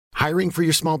Hiring for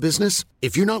your small business?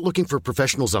 If you're not looking for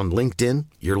professionals on LinkedIn,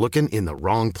 you're looking in the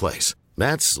wrong place.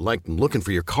 That's like looking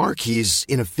for your car keys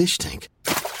in a fish tank.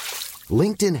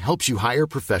 LinkedIn helps you hire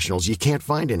professionals you can't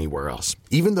find anywhere else,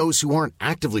 even those who aren't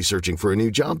actively searching for a new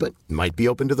job but might be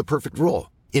open to the perfect role.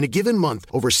 In a given month,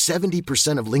 over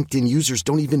 70% of LinkedIn users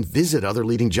don't even visit other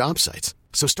leading job sites.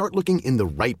 So start looking in the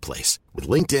right place. With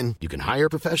LinkedIn, you can hire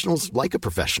professionals like a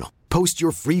professional. Post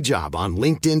your free job on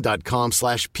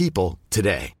linkedin.com/people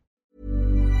today.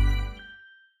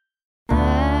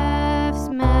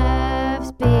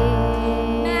 Maths, big.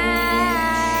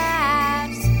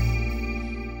 Maths, big.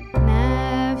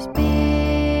 Maths, bitch.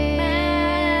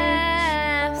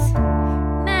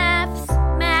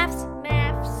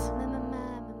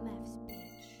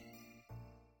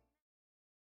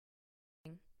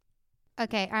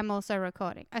 Okay, I'm also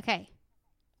recording. Okay.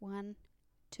 1,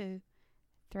 2,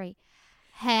 3.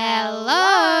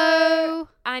 Hello.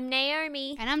 I'm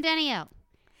Naomi. And I'm Danielle.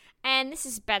 And this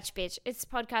is Batch Bitch. It's a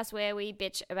podcast where we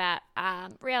bitch about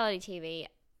reality TV.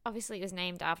 Obviously, it was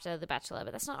named after The Bachelor,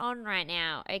 but that's not on right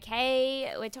now,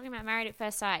 okay? We're talking about Married at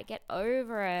First Sight. Get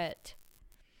over it.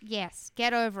 Yes,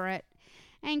 get over it.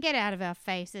 And get out of our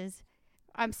faces.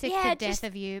 I'm sick to death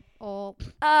of you all.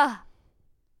 You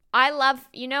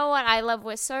know what I love?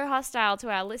 We're so hostile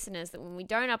to our listeners that when we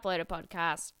don't upload a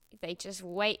podcast, they just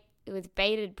wait with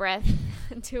bated breath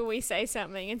until we say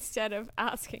something instead of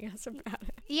asking us about it.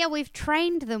 Yeah, we've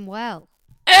trained them well.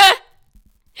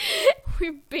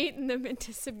 We've beaten them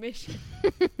into submission.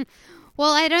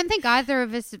 Well, I don't think either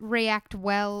of us react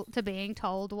well to being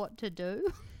told what to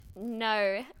do.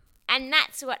 No. And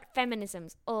that's what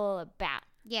feminism's all about.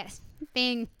 Yes,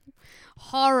 being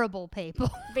horrible people.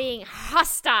 Being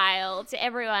hostile to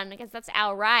everyone because that's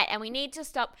our right. And we need to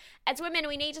stop, as women,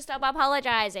 we need to stop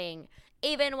apologizing,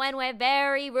 even when we're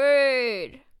very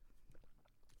rude.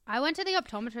 I went to the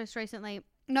optometrist recently.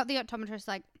 Not the optometrist,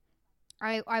 like,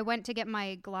 I went to get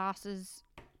my glasses,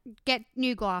 get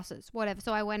new glasses, whatever.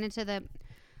 So I went into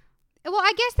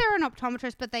I guess they're an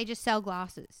optometrist, but they just sell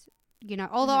glasses, you know.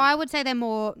 Although I would say they're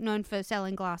more known for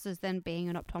selling glasses than being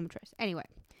an optometrist. Anyway,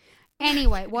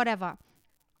 whatever.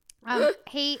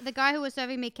 The guy who was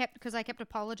serving me because I kept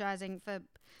apologizing for,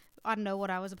 I don't know what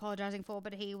I was apologizing for,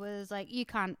 but he was like, you've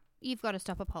got to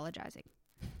stop apologizing.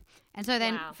 And so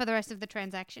then for the rest of the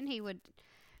transaction, he would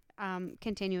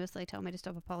continuously tell me to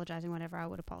stop apologizing whenever I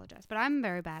would apologize. But I'm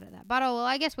very bad at that. But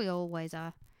I guess we always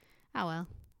are. Oh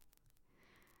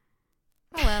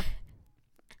well.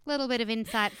 Little bit of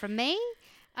insight from me.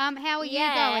 How are you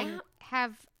going?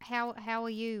 How are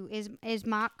you? Is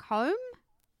Mark home?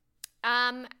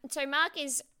 So Mark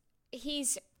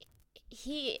he's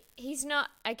not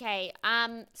okay.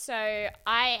 So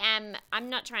I'm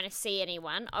not trying to see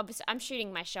anyone. Obviously, I'm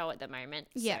shooting my show at the moment.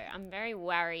 Yeah. So I'm very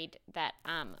worried that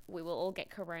we will all get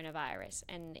coronavirus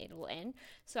and it will end.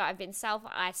 So I've been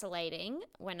self-isolating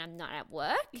when I'm not at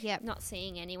work. Yep. Not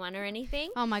seeing anyone or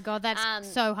anything. Oh my God, that's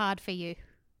so hard for you.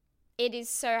 It is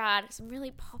so hard because I'm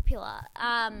really popular.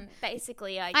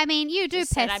 Basically, you do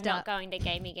just said I'm pester. not going to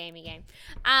gamey.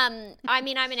 I'm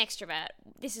an extrovert.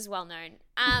 This is well known.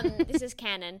 This is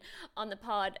canon on the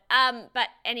pod. But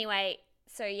anyway,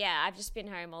 so yeah, I've just been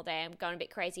home all day. I'm going a bit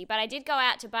crazy. But I did go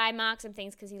out to buy Mark some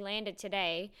things because he landed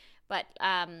today. But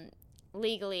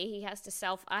legally, he has to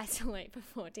self-isolate for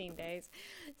 14 days.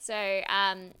 So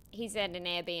he's at an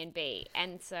Airbnb.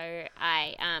 And so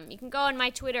you can go on my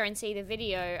Twitter and see the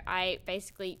video. I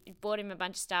basically bought him a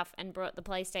bunch of stuff and brought the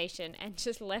PlayStation and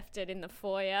just left it in the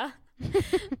foyer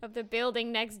of the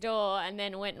building next door and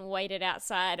then went and waited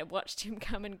outside and watched him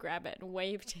come and grab it and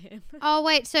waved to him. Oh,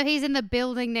 wait, so he's in the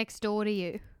building next door to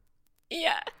you?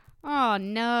 Yeah. Oh,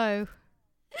 no.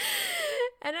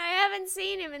 And I haven't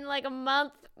seen him in like a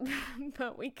month,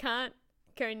 but we can't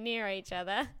go near each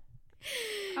other.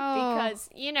 Oh. Because,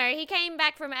 he came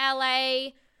back from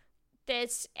LA. They're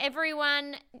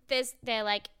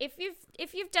like, if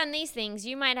you've done these things,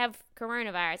 you might have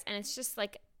coronavirus. And it's just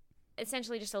like,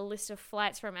 essentially just a list of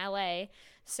flights from LA.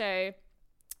 So,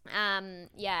 I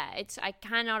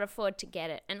cannot afford to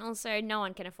get it. And also no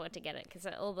one can afford to get it because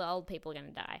all the old people are going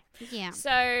to die. Yeah.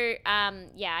 So,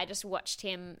 I just watched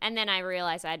him. And then I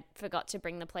realized I forgot to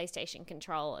bring the PlayStation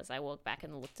control as I walked back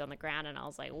and looked on the ground. And I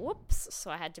was like, whoops.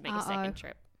 So I had to make a second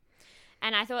trip.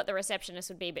 And I thought the receptionist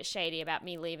would be a bit shady about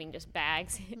me leaving just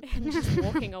bags and just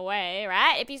walking away,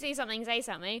 right? If you see something, say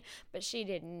something. But she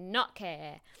did not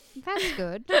care. That's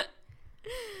good.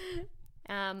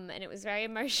 And it was very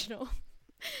emotional.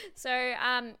 So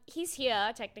he's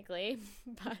here technically,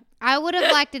 but I would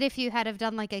have liked it if you had have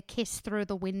done like a kiss through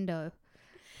the window.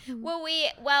 Well,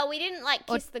 we didn't like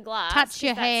Or kiss the glass. Touch 'cause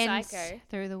your that's hands psycho.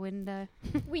 through the window.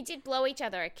 We did blow each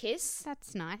other a kiss.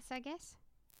 That's nice, I guess.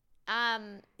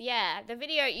 Yeah, the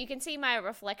video, you can see my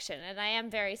reflection, and I am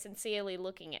very sincerely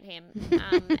looking at him.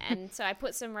 And so I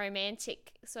put some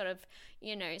romantic sort of,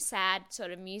 sad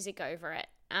sort of music over it.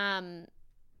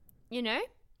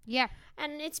 Yeah.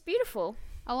 And it's beautiful.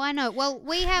 Oh, I know. Well,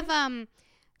 we have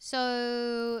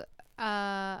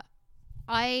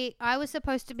I was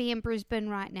supposed to be in Brisbane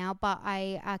right now, but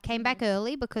I came back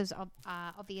early because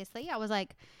obviously I was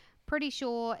like pretty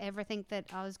sure everything that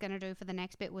I was going to do for the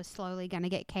next bit was slowly going to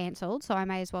get cancelled, so I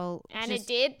may as well And just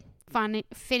it did.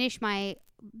 finish my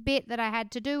bit that I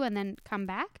had to do and then come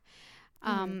back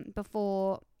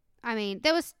before. I mean,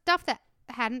 there was stuff that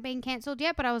hadn't been cancelled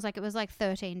yet, but I was like, it was like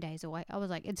 13 days away. I was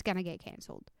like, it's going to get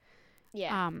cancelled.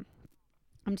 Yeah.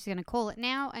 I'm just going to call it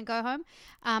now and go home.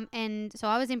 And so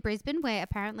I was in Brisbane, where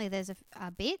apparently there's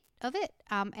a bit of it,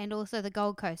 and also the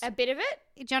Gold Coast. A bit of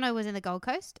it? Jono was in the Gold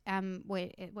Coast,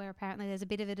 where apparently there's a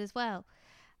bit of it as well.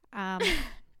 Apparently,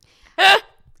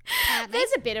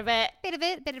 There's a bit of it. bit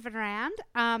of it around.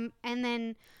 And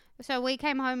then, so we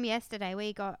came home yesterday.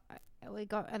 We got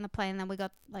on the plane, and then we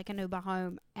got like an Uber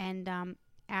home, and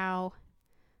our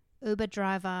Uber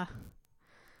driver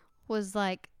was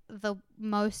like the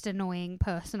most annoying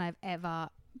person I've ever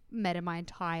met in my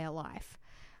entire life.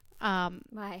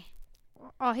 Why?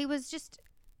 Oh, he was just,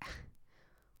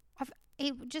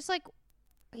 he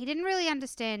didn't really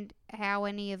understand how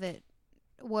any of it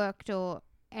worked or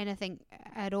anything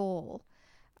at all.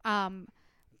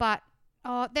 But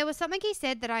there was something he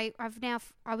said that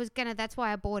that's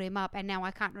why I brought him up, and now I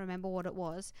can't remember what it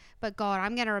was. But God,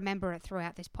 I'm going to remember it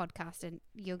throughout this podcast, and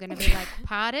you're going to be like,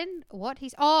 pardon? What?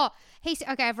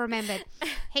 Okay, I've remembered.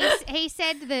 He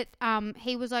said that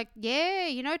he was like,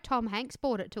 yeah, Tom Hanks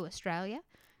brought it to Australia.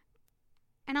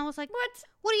 And I was like,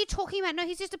 what are you talking about? No,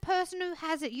 he's just a person who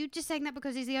has it. You're just saying that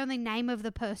because he's the only name of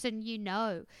the person you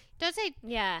know. Don't say,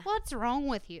 Yeah. what's wrong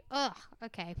with you? Ugh,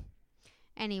 okay.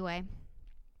 Anyway.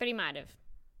 But he might have.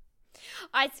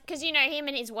 Because, him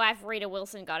and his wife, Rita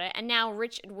Wilson, got it. And now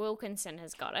Richard Wilkinson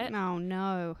has got it. Oh,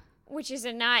 no. Which is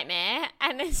a nightmare.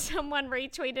 And then someone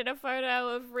retweeted a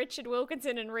photo of Richard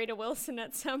Wilkinson and Rita Wilson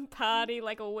at some party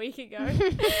like a week ago.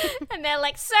 And they're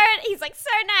like, he's like, so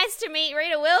nice to meet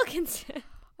Rita Wilkinson.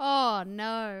 Oh,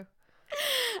 no.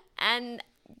 And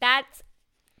that's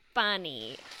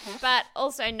funny. But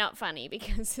also not funny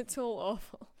because it's all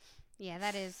awful. Yeah,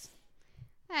 that is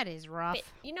rough. But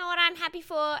you know what I'm happy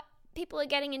for? People are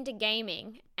getting into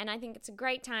gaming. And I think it's a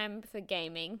great time for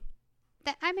gaming.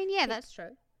 That's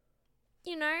true.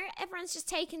 Everyone's just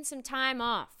taking some time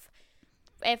off.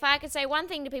 If I could say one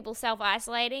thing to people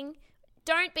self-isolating,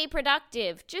 don't be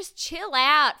productive. Just chill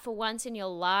out for once in your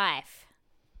life.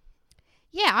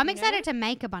 Yeah, I'm excited to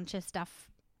make a bunch of stuff.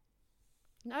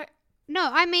 No,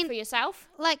 I mean, for yourself?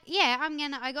 like, yeah,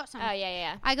 I got some. Oh,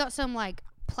 yeah. I got some, like,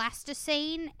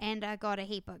 plasticine, and I got a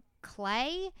heap of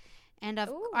clay, and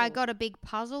I got a big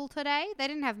puzzle today. They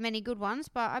didn't have many good ones,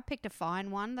 but I picked a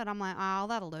fine one that I'm like, oh,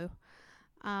 that'll do.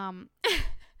 And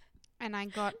I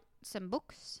got some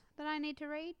books that I need to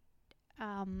read.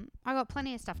 I got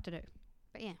plenty of stuff to do,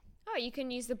 but yeah. Oh, you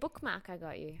can use the bookmark I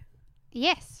got you.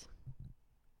 Yes.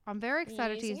 I'm very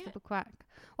excited to use using the bookmark.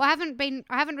 Well, I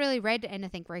haven't really read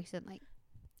anything recently.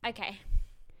 Okay.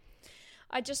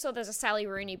 I just saw there's a Sally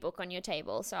Rooney book on your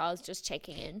table, so I was just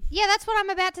checking in. Yeah, that's what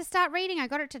I'm about to start reading. I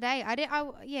got it today.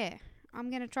 I'm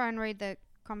going to try and read the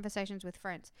Conversations with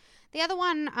Friends. The other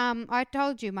one, I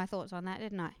told you my thoughts on that,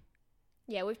 didn't I?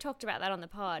 Yeah, we've talked about that on the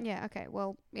pod. Yeah, okay.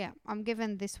 Well, yeah, I'm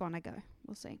giving this one a go.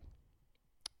 We'll see.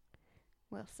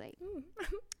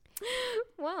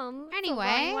 Well, anyway.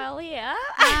 going well here.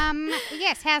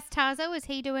 Yes, how's Tarzo? Is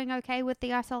he doing okay with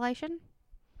the isolation?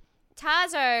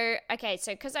 Tarzo, okay,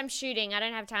 so because I'm shooting, I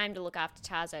don't have time to look after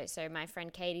Tarzo, so my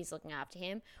friend Katie's looking after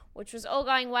him, which was all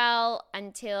going well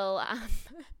until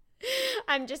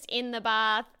I'm just in the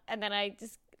bath, and then I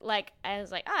was like, oh,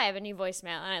 I have a new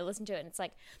voicemail, and I listened to it, and it's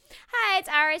like, hi, it's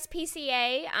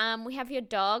RSPCA, we have your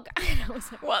dog, and I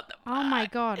was like, what the fuck? Oh my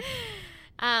God.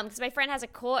 Because my friend has a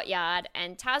courtyard,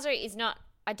 and Tarzo is not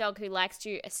a dog who likes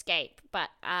to escape, but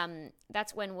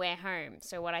that's when we're home.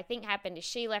 So what I think happened is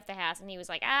she left the house, and he was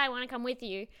like, I want to come with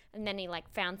you, and then he like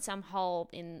found some hole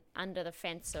in under the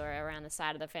fence or around the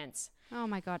side of the fence. Oh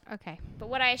my God. Okay. But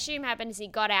what I assume happened is he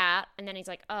got out, and then he's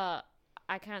like, oh,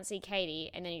 I can't see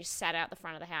Katie, and then he just sat out the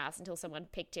front of the house until someone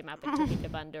picked him up and took him to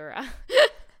Bundoora.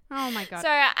 Oh my God. So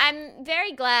I'm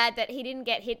very glad that he didn't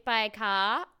get hit by a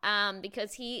car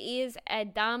because he is a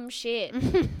dumb shit.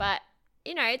 But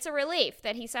you know, it's a relief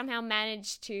that he somehow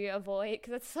managed to avoid,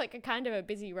 because it's like a kind of a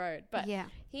busy road, but Yeah.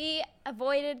 he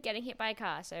avoided getting hit by a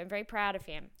car. So I'm very proud of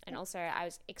him. And also I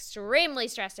was extremely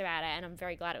stressed about it, and I'm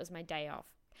very glad it was my day off.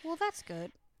 Well, that's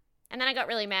good. And then I got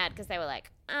really mad because they were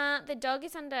like, the dog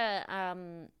is under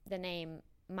the name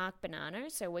Mark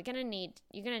Bonanno, so you're gonna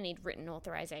need written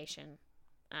authorization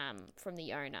from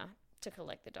the owner to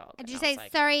collect the dog. Did And you I say, was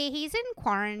like, sorry, he's in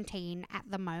quarantine at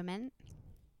the moment?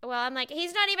 well, I'm like,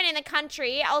 he's not even in the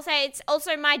country. I'll say it's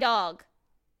also my dog.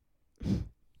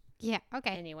 Yeah,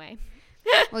 okay. Anyway.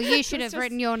 Well, you should It's have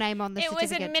written your name on the It was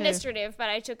certificate administrative, but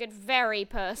I took it very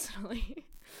personally.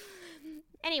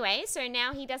 Anyway, so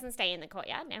now he doesn't stay in the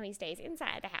courtyard. Now he stays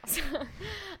inside the house.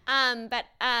 But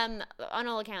on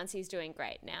all accounts, he's doing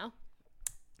great now.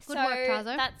 Good work,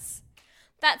 Tazo.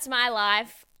 That's my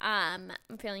life. I'm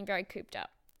feeling very cooped up.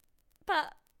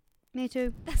 But Me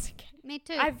too. that's okay. Me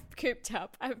too. I've cooped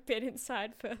up. I've been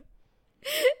inside for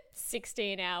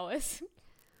 16 hours.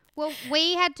 Well,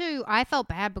 I felt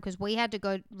bad because we had to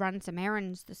go run some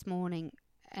errands this morning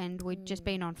and we'd just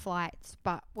been on flights,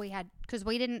 but because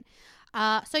we didn't,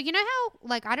 so you know how,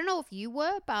 like, I don't know if you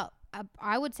were, but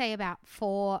I would say about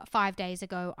 4-5 days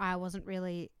ago, I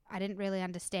didn't really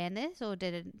understand this or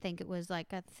didn't think it was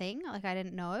like a thing. Like I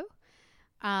didn't know.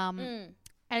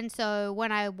 And so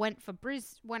when I went to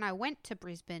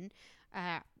Brisbane,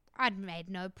 I'd made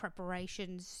no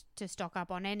preparations to stock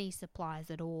up on any supplies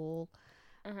at all.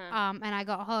 And I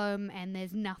got home and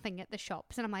there's nothing at the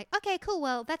shops. And I'm like, okay, cool.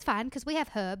 Well, that's fine because we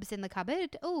have herbs in the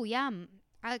cupboard. Oh, yum.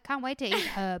 I can't wait to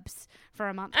eat herbs for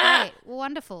a month. Great.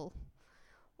 Wonderful.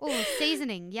 Oh,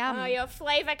 seasoning. Yum. Oh, your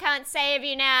flavour can't save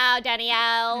you now,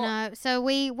 Danielle. No. So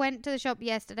we went to the shop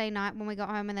yesterday night when we got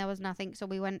home and there was nothing. So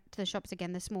we went to the shops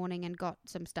again this morning and got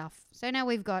some stuff. So now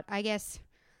we've got, I guess,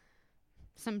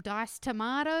 some diced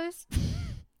tomatoes.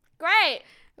 Great.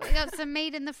 We got some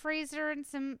meat in the freezer and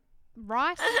some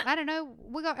rice. I don't know.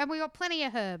 We got plenty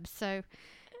of herbs, so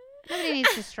nobody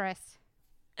needs to stress.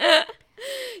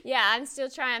 Yeah, I'm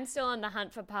still on the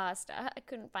hunt for pasta. I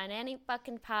couldn't find any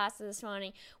fucking pasta this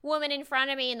morning. Woman in front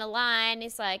of me in the line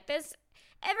is like,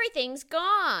 everything's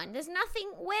gone. There's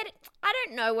nothing, I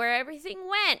don't know where everything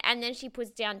went. And then she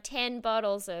puts down 10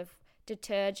 bottles of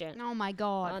detergent Oh my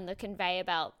god. on the conveyor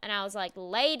belt. And I was like,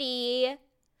 lady.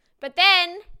 But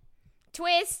then,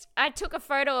 twist, I took a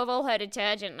photo of all her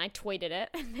detergent and I tweeted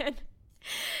it.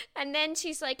 And then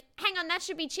she's like, hang on, that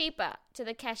should be cheaper, to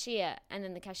the cashier. And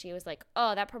then the cashier was like,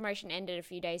 oh, that promotion ended a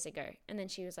few days ago. And then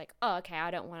she was like, oh, okay, I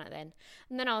don't want it then.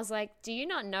 And then I was like, do you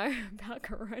not know about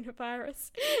coronavirus?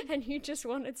 And you just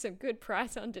wanted some good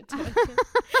price on detergent.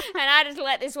 And I just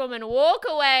let this woman walk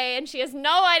away and she has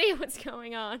no idea what's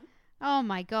going on. Oh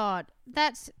my god.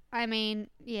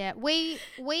 Yeah, we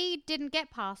didn't get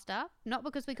pasta, not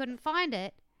because we couldn't find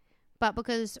it, but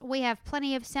because we have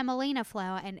plenty of semolina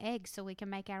flour and eggs so we can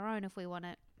make our own if we want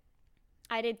it.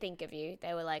 I did think of you.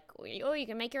 They were like, oh, you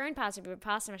can make your own pasta with a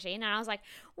pasta machine. And I was like,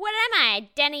 what am I,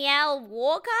 Danielle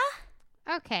Walker?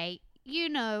 Okay, you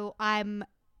know I'm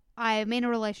in a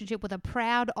relationship with a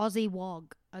proud Aussie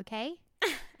wog, okay?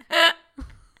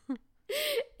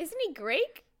 Isn't he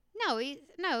Greek? No,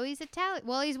 he's Italian.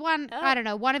 Well, he's one. Oh. I don't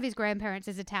know. One of his grandparents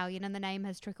is Italian, and the name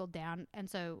has trickled down. And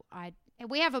so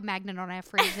we have a magnet on our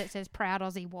fridge that says "Proud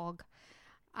Aussie Wog,"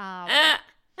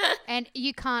 and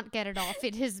you can't get it off.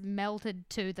 It has melted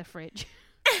to the fridge.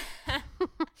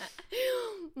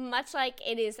 Much like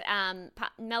it is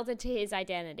melted to his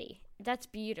identity. That's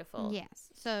beautiful. Yes.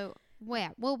 So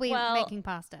we'll be making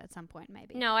pasta at some point,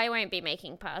 maybe. No, I won't be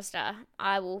making pasta.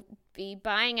 I will be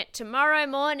buying it tomorrow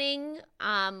morning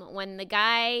when the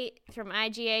guy from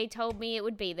IGA told me it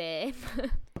would be there.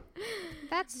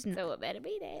 So it better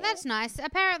be there. That's nice.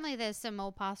 Apparently there's some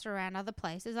more pasta around other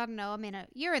places. I don't know.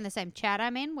 You're in the same chat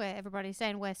I'm in where everybody's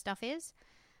saying where stuff is.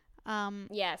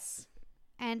 Yes.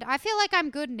 And I feel like I'm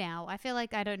good now. I feel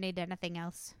like I don't need anything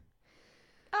else.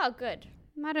 Oh, good.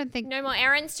 I don't think... No more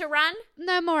errands to run?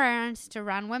 No more errands to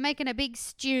run. We're making a big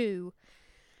stew.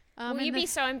 Will you be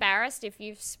so embarrassed if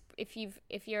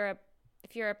you're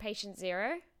a patient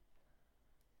zero?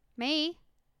 Me?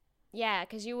 Yeah,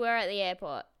 because you were at the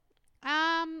airport.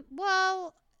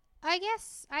 Well, I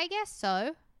guess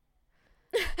so.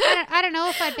 I don't know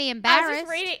if I'd be embarrassed.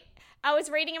 I was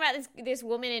reading about this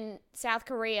woman in South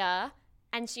Korea,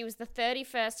 and she was the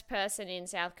 31st person in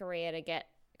South Korea to get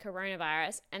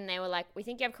coronavirus, and they were like, we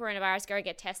think you have coronavirus, go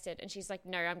get tested. And she's like,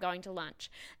 no, I'm going to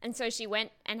lunch. And so she went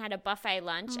and had a buffet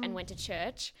lunch and went to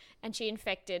church, and she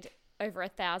infected over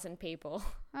 1,000 people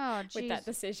with that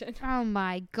decision. Oh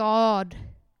my god.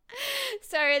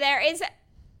 So there is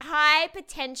high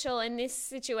potential in this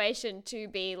situation to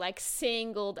be like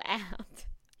singled out.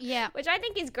 Yeah. Which I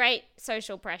think is great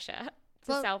social pressure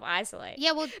to Well, self-isolate.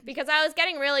 Yeah, well, Because I was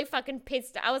getting really fucking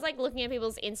pissed. I was like looking at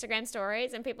people's Instagram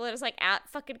stories and people are just like out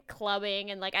fucking clubbing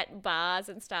and like at bars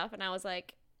and stuff. And I was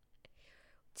like,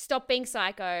 stop being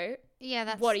psycho.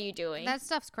 yeah, What are you doing? that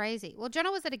stuff's crazy. Well,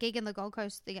 Jenna was at a gig in the Gold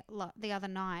Coast the other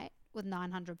night with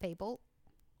 900 people.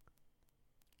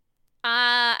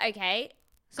 Okay.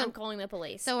 So- I'm calling the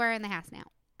police. So we're in the house now.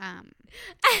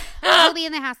 We'll be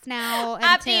in the house now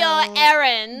After until your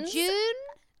errands.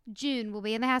 June. We'll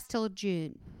be in the house till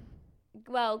June.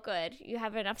 Well, good. You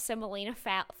have enough semolina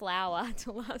flour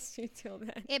to last you till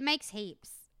then. It makes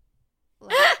heaps.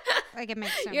 Like it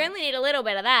makes so You much. only need a little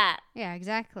bit of that. Yeah,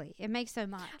 exactly. It makes so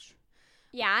much.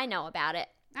 Yeah, I know about it.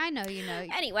 I know you know.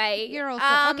 Anyway. You're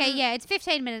also okay. Yeah, it's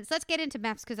 15 minutes. Let's get into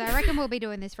maps because I reckon we'll be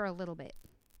doing this for a little bit.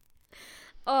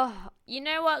 Oh, you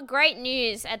know what? Great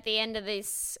news at the end of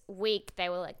this week. They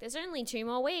were like, there's only 2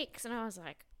 more weeks. And I was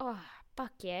like, oh,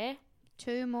 fuck yeah.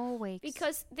 2 more weeks.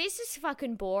 Because this is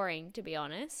fucking boring, to be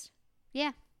honest.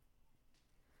 Yeah.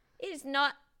 It is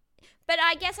not. But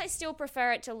I guess I still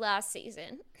prefer it to last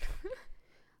season.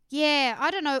 Yeah, I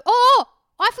don't know. Oh,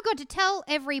 I forgot to tell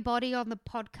everybody on the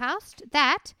podcast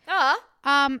that Oh.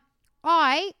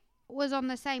 I was on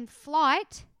the same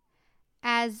flight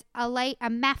as a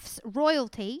maths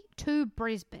royalty to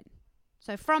Brisbane.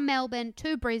 So from Melbourne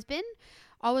to Brisbane,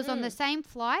 I was on the same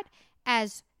flight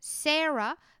as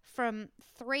Sarah from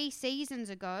 3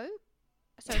 seasons ago.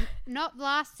 So not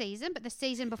last season, but the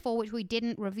season before, which we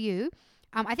didn't review.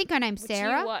 I think her name's Which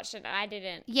Sarah. you watched and I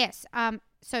didn't. Yes.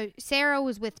 So Sarah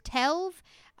was with Telv.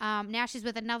 Now she's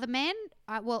with another man.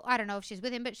 Well, I don't know if she's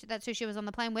with him, but that's who she was on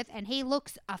the plane with. And he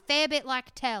looks a fair bit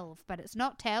like Telv, but it's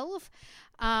not Telv.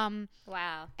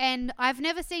 Wow. And I've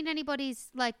never seen anybody's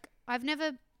like I've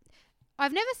never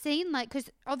seen like because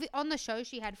on the show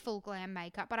she had full glam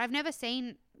makeup, but I've never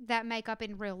seen that makeup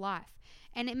in real life,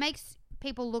 and it makes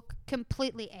people look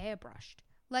completely airbrushed.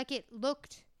 Like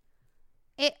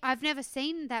I've never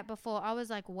seen that before. I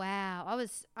was like, wow.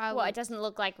 What, it doesn't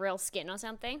look like real skin or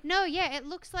something? No, yeah, it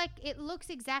looks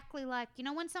exactly like, you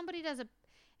know, when somebody does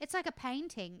it's like a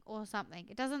painting or something.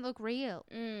 It doesn't look real.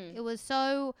 It was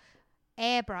so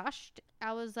airbrushed.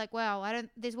 I was like, wow,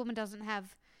 this woman doesn't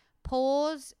have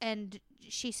pores, and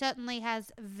she certainly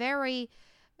has very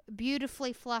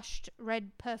beautifully flushed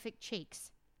red perfect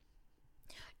cheeks.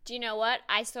 Do you know what?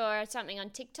 I saw something on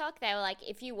TikTok. They were like,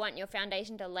 if you want your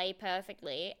foundation to lay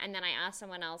perfectly, and then I asked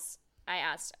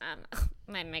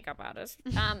my makeup artist,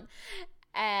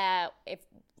 if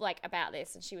like about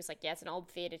this, and she was like, yeah, it's an old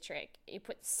theatre trick. You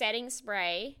put setting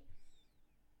spray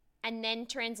and then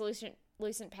translucent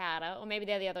powder, or maybe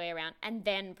they're the other way around, and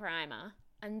then primer,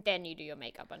 and then you do your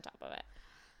makeup on top of it.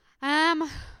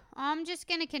 I'm just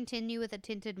going to continue with a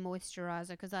tinted moisturizer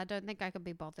because I don't think I could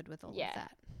be bothered with all of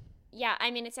that. Yeah,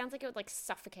 I mean, it sounds like it would like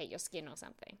suffocate your skin or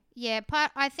something. Yeah,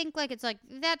 I think like it's like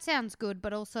that sounds good,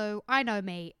 but also I know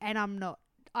me, and I'm not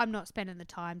spending the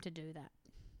time to do that.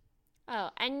 Oh,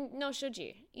 and nor should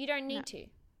you. You don't need to.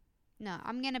 No,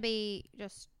 I'm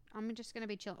just gonna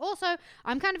be chill. Also,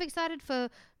 I'm kind of excited for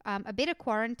a bit of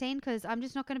quarantine because I'm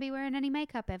just not gonna be wearing any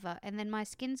makeup ever, and then my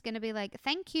skin's gonna be like,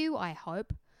 thank you. I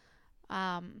hope.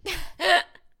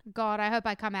 God, I hope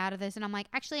I come out of this and I'm like,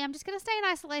 actually, I'm just going to stay in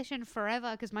isolation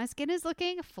forever because my skin is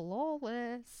looking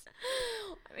flawless.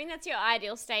 I mean, that's your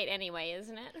ideal state anyway,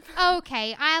 isn't it?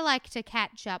 Okay, I like to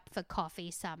catch up for coffee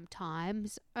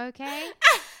sometimes, okay?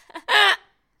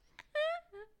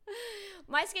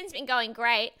 My skin's been going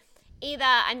great. Either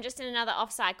I'm just in another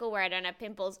off cycle where I don't have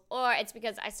pimples, or it's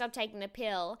because I stopped taking the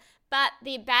pill. But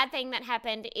the bad thing that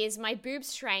happened is my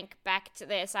boobs shrank back to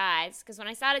their size, because when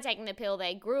I started taking the pill,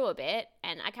 they grew a bit.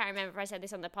 And I can't remember if I said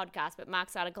this on the podcast, but Mark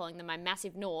started calling them my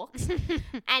massive norks.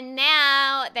 And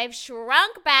now they've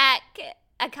shrunk back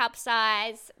a cup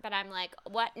size. But I'm like,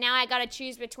 what? Now I got to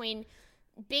choose between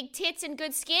big tits and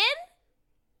good skin?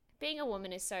 Being a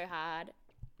woman is so hard.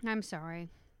 I'm sorry.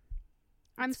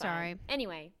 I'm sorry.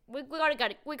 Anyway, we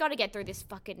gotta get through this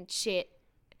fucking shit.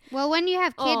 Well, when you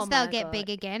have kids, Oh they'll my get God. big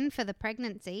again for the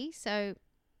pregnancy. So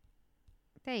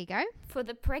there you go. For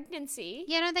the pregnancy?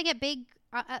 Yeah, don't they get big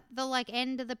at the like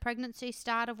end of the pregnancy,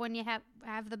 start of when you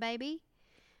have the baby?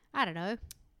 I don't know.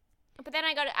 But then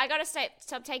I gotta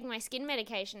stop taking my skin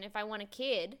medication if I want a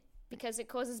kid because it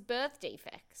causes birth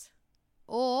defects.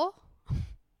 Or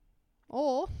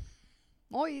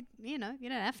you know, you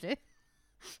don't have to.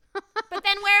 But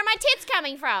then where are my tits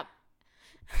coming from?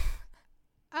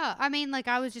 Oh, I mean, like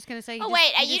I was just gonna say. Oh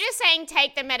wait, are you just saying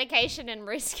take the medication and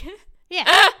risk it?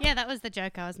 Yeah, yeah, that was the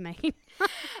joke I was making.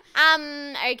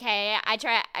 Okay.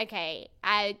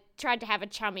 I tried to have a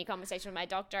chummy conversation with my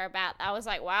doctor about. I was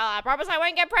like, "Well, I promise I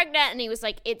won't get pregnant," and he was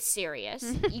like, "It's serious.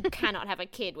 You cannot have a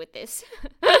kid with this."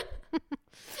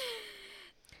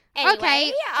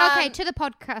 Anyway, okay, to the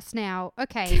podcast now.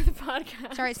 Okay. the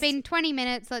podcast. Sorry, it's been 20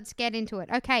 minutes. Let's get into it.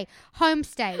 Okay,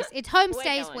 homestays. It's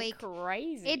homestays We're going week.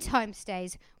 Crazy. It's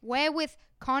homestays. We're with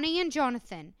Connie and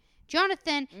Jonathan.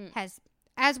 Jonathan has,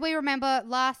 as we remember,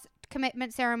 last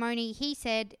commitment ceremony, he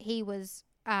said he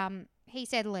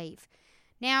said leave.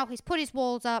 Now he's put his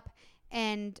walls up,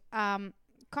 and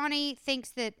Connie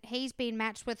thinks that he's been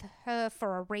matched with her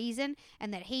for a reason,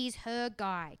 and that he's her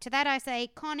guy. To that I say,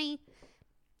 Connie,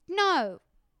 no,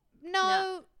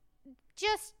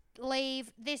 just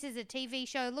leave. This is a TV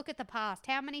show. Look at the past.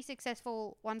 How many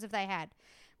successful ones have they had?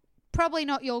 Probably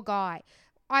not your guy.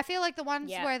 I feel like the ones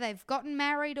where they've gotten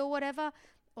married or whatever,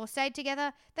 or stayed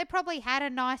together, they probably had a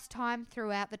nice time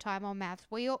throughout the time on Maths.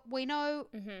 We know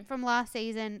from last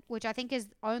season, which I think is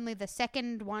only the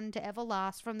second one to ever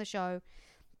last from the show,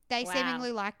 they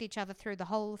seemingly liked each other through the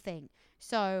whole thing.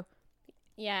 So,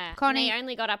 yeah, Connie, and they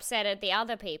only got upset at the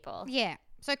other people. Yeah.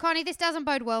 So, Connie, this doesn't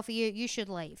bode well for you. You should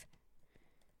leave.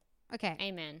 Okay.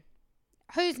 Amen.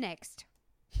 Who's next?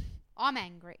 I'm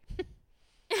angry.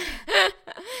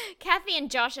 Kathy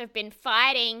and Josh have been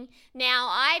fighting. Now,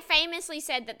 I famously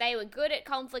said that they were good at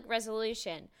conflict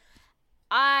resolution.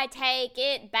 I take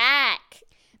it back.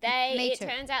 It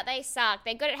turns out they suck.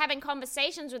 They're good at having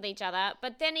conversations with each other,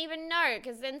 but then even no,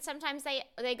 because then sometimes they're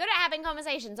good at having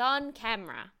conversations on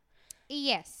camera.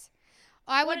 Yes.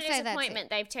 I would what a say that's disappointment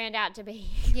they've turned out to be.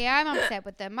 Yeah, I'm upset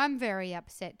with them. I'm very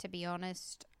upset, to be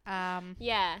honest.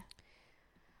 Yeah.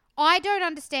 I don't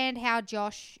understand how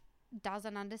Josh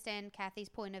doesn't understand Kathy's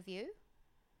point of view.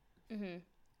 Mm-hmm.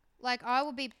 Like, I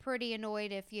would be pretty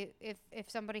annoyed if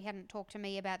somebody hadn't talked to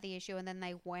me about the issue and then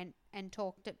they went and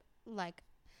talked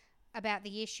about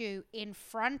the issue in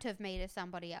front of me to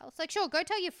somebody else. Like, sure, go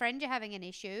tell your friend you're having an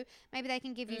issue. Maybe they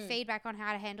can give you feedback on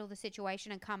how to handle the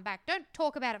situation and come back. Don't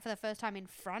talk about it for the first time in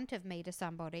front of me to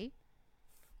somebody.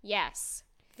 Yes.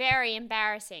 Very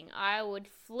embarrassing. I would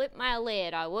flip my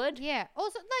lid, I would. Yeah.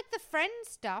 Also, like, the friend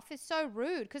stuff is so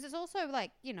rude because it's also,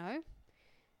 like, you know,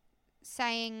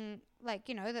 saying, like,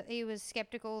 you know, that he was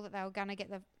skeptical that they were going to get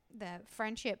the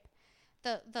friendship,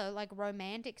 the like,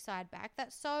 romantic side back.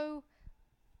 That's so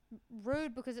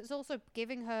rude because it's also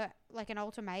giving her, like, an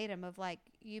ultimatum of, like,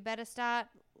 you better start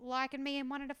liking me and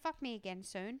wanting to fuck me again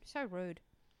soon. So rude.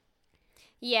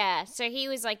 Yeah, so he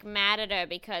was, like, mad at her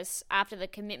because after the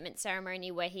commitment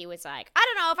ceremony where he was like, I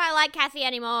don't know if I like Kathy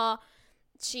anymore,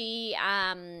 she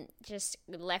just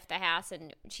left the house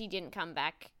and she didn't come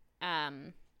back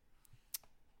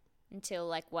until,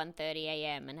 like, 1:30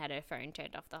 a.m. and had her phone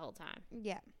turned off the whole time.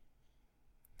 Yeah.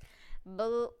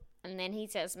 And then he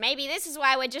says, maybe this is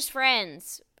why we're just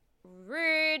friends.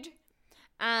 Rude.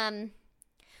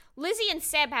 Lizzie and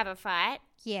Seb have a fight.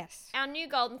 Yes. Our new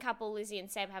golden couple, Lizzie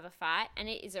and Seb, have a fight, and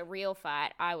it is a real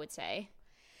fight, I would say.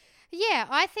 Yeah,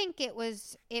 I think it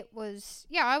was,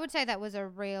 yeah, I would say that was a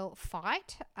real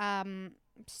fight.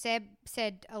 Seb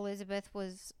said Elizabeth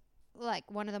was,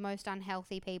 like, one of the most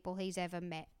unhealthy people he's ever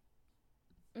met.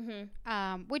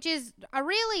 Mm-hmm. Which is a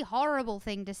really horrible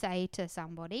thing to say to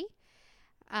somebody.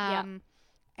 And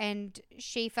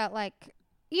she felt like,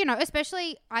 you know,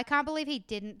 especially, I can't believe he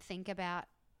didn't think about,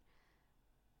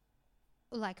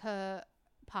 like, her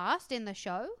past in the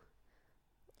show.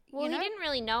 Well, you know? he didn't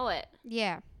really know it.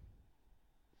 Yeah.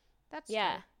 That's true.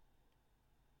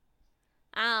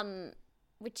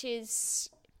 Which is,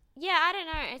 yeah, I don't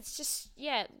know. It's just,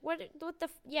 yeah,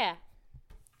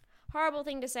 horrible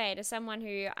thing to say to someone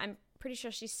who I'm pretty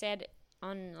sure she said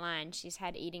online she's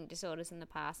had eating disorders in the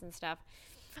past and stuff.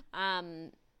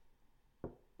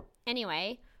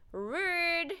 Anyway,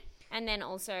 rude. And then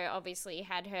also, obviously,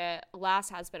 had her last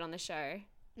husband on the show.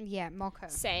 Yeah, mock her.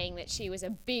 Saying that she was a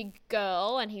big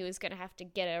girl and he was going to have to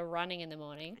get her running in the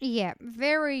morning. Yeah,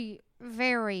 very,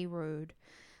 very rude.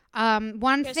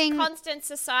 There's constant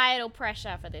societal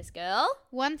pressure for this girl.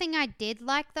 One thing I did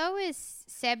like, though, is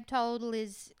Seb told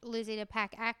Lizzie to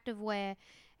pack activewear,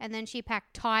 and then she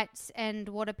packed tights and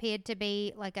what appeared to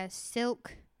be like a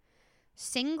silk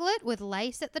singlet with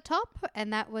lace at the top,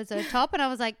 and that was a top, and I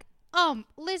was like,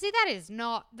 Lizzie,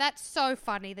 that's so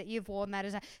funny that you've worn that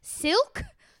as a silk.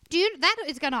 That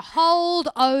is going to hold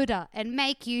odor and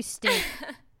make you stink.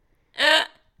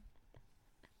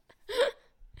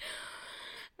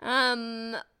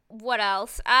 What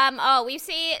else?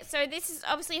 So this is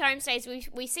obviously homestays.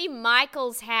 We see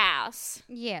Michael's house.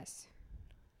 Yes.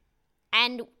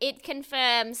 And it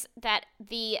confirms that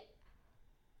the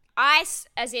ice,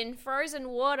 as in frozen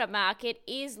water market,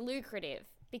 is lucrative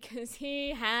because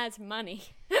he has money.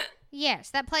 Yes,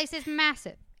 that place is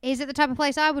massive. Is it the type of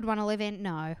place I would want to live in?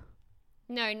 No.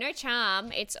 No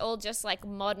charm. It's all just like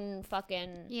modern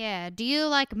fucking... Yeah, do you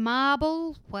like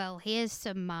marble? Well, here's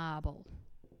some marble.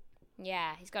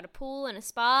 Yeah, he's got a pool and a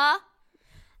spa.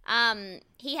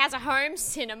 He has a home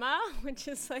cinema, which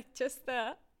is like just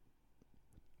the...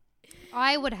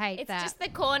 I would hate that. It's just the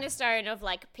cornerstone of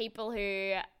like people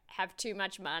who have too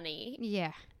much money.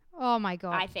 Yeah. Oh my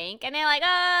God. I think. And they're like,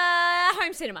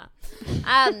 home cinema.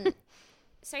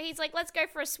 So he's like, let's go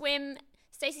for a swim.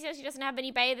 Stacey says she doesn't have any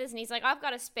bathers, and he's like, I've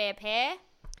got a spare pair.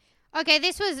 Okay,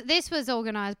 this was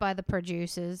organised by the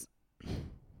producers.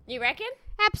 You reckon?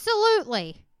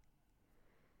 Absolutely.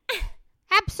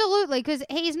 Absolutely, because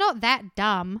he's not that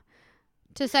dumb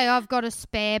to say, I've got a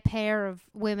spare pair of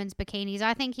women's bikinis.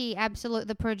 I think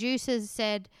the producers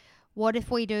said, what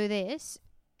if we do this?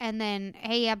 And then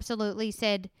he absolutely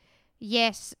said,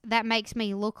 yes, that makes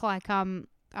me look like I'm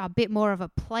a bit more of a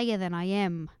player than I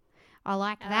am. I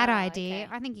like that idea.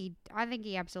 Okay. I think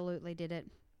he absolutely did it.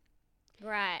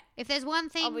 Right. If there's one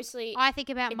thing Obviously, I think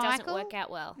about it Michael, doesn't work out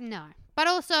well. no. But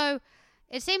also,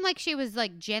 it seemed like she was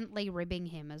like gently ribbing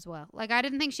him as well. Like, I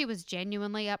didn't think she was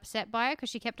genuinely upset by it because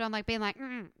she kept on like being like,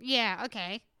 yeah,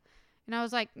 okay. And I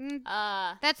was like,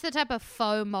 that's the type of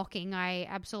faux mocking I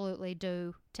absolutely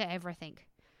do to everything.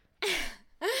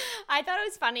 I thought it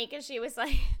was funny because she was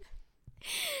like,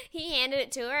 he handed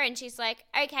it to her and she's like,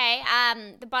 okay,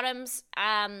 the bottoms,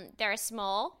 they're a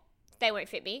small. They won't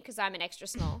fit me because I'm an extra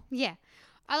small. Yeah.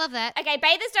 I love that. Okay,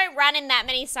 bathers don't run in that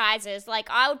many sizes. Like,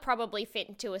 I would probably fit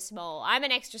into a small. I'm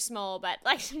an extra small, but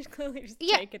like, she's clearly just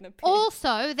taking the piss.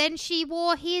 Also, then she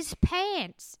wore his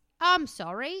pants. I'm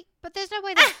sorry, but there's no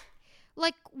way that...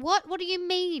 Like, what do you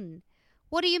mean?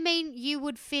 What do you mean you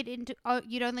would fit into... Oh,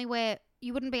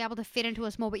 you wouldn't be able to fit into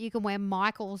a small, but you can wear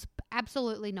Michael's?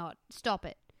 Absolutely not. Stop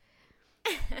it.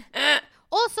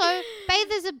 Also,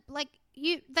 bathers are like...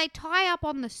 They tie up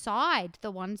on the side,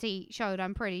 the ones he showed,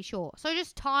 I'm pretty sure. So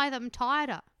just tie them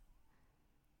tighter.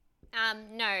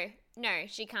 No,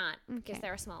 she can't because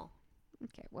they're a small.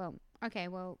 Okay,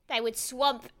 well. They would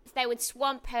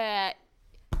swamp her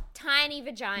tiny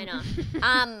vagina.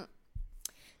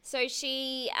 So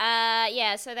she,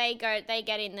 so they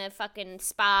get in the fucking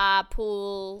spa,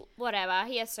 pool, whatever.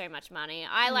 He has so much money.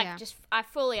 I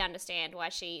fully understand why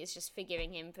she is just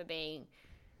forgiving him for being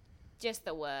just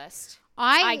the worst.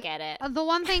 I get it. The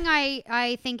one thing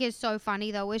I think is so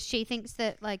funny though is she thinks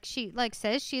that like she like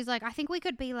says she's like, I think we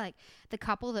could be like the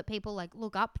couple that people like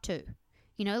look up to,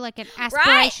 you know, like an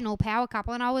aspirational power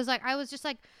couple. And I was just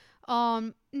like,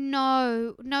 no,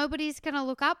 nobody's gonna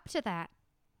look up to that.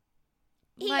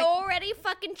 He already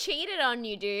fucking cheated on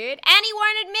you, dude, and he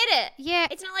won't admit it. Yeah,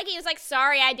 it's not like he was like,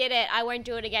 sorry, I did it, I won't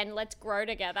do it again, let's grow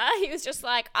together. He was just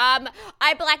like, I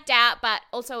blacked out, but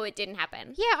also it didn't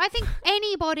happen. Yeah, I think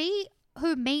anybody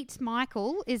who meets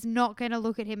Michael is not going to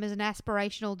look at him as an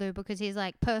aspirational dude because his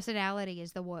like personality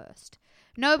is the worst.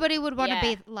 Nobody would want to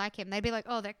be like him. They'd be like,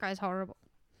 oh, that guy's horrible.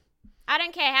 I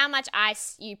don't care how much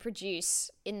ice you produce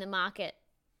in the market.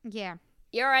 Yeah.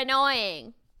 You're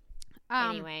annoying.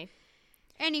 Anyway.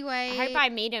 I hope I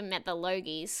meet him at the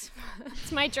Logies.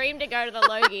 It's my dream to go to the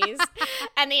Logies.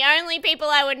 And the only people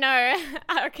I would know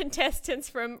are contestants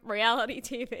from reality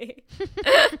TV.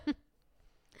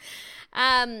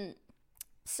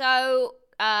 So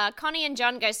Connie and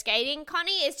John go skating.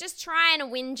 Connie is just trying to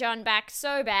win John back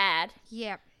so bad.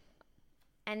 Yep.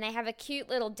 And they have a cute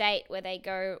little date where they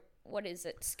go, what is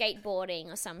it,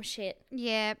 skateboarding or some shit.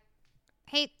 Yeah.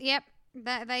 Yep.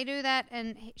 They do that,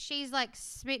 and she's like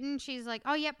smitten. She's like,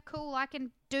 oh, yep, cool, I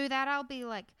can do that. I'll be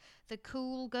like the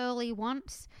cool girl he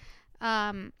wants.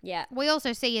 Yeah. We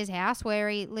also see his house where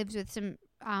he lives with some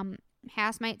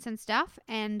housemates and stuff,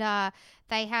 and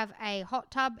they have a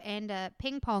hot tub and a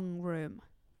ping pong room.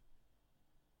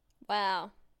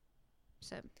 Wow.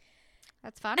 So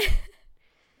that's fun.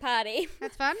 Party.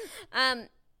 That's fun.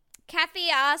 Kathy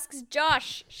asks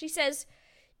Josh, she says,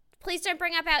 please don't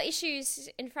bring up our issues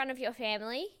in front of your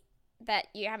family that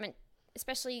you haven't,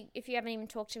 especially if you haven't even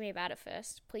talked to me about it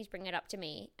first. Please bring it up to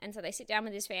me. And so they sit down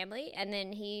with his family, and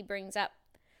then he brings up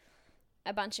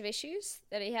a bunch of issues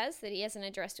that he hasn't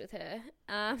addressed with her.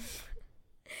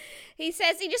 He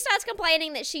says he just starts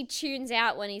complaining that she tunes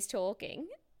out when he's talking.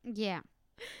 Yeah.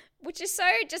 Which is so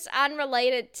just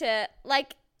unrelated to,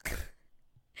 like,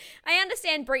 I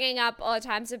understand bringing up all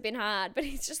times have been hard, but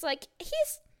he's just like,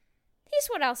 here's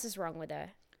what else is wrong with her.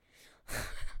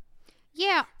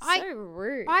 Yeah, so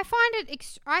rude. I find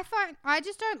it. I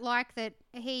just don't like that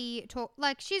he talk.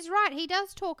 Like, she's right. He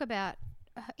does talk about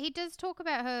talk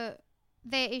about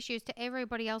their issues to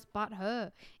everybody else but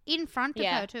her, in front of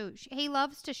her too. He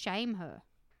loves to shame her.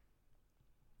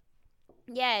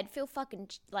 Yeah, it'd feel fucking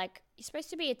like you're supposed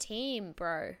to be a team,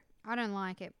 bro. I don't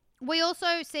like it. We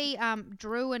also see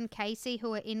Drew and Casey,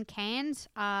 who are in Cairns.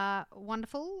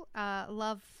 Wonderful.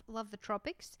 Love the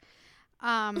tropics.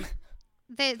 The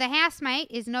housemate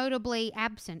is notably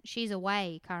absent. She's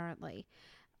away currently.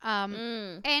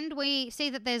 And we see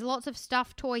that there's lots of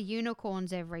stuffed toy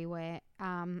unicorns everywhere.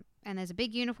 And there's a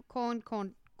big unicorn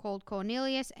called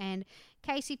Cornelius, and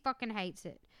Casey fucking hates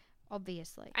it,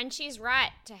 obviously. And she's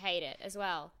right to hate it as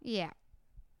well. Yeah.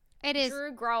 It is.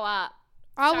 Drew, grow up.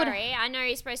 Sorry, I know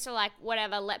you're supposed to, like,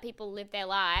 whatever, let people live their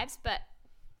lives, but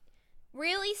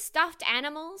really, stuffed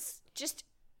animals just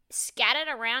scattered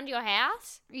around your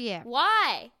house? Yeah.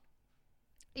 Why?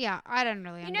 Yeah, I don't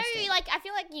really understand. You know, like, I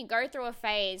feel like you go through a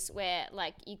phase where,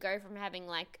 like, you go from having,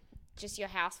 like, just your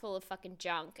house full of fucking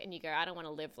junk, and you go, I don't want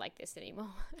to live like this anymore.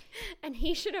 And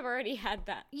he should have already had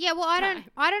that. Yeah, well, I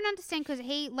don't understand, because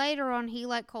later on he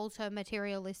like calls her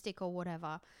materialistic or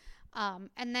whatever.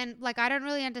 And then, like, I don't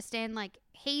really understand, like,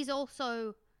 he's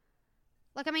also,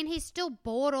 like, I mean, he's still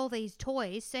bought all these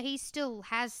toys, so he still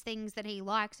has things that he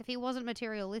likes. If he wasn't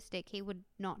materialistic, he would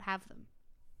not have them.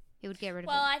 He would get rid of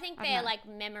them. Well, I think they're, like,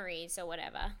 memories or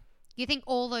whatever. You think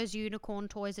all those unicorn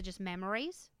toys are just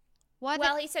memories?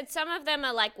 Well, he said some of them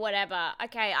are, like, whatever.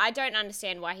 Okay, I don't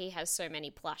understand why he has so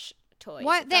many plush toys.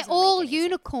 Why they're all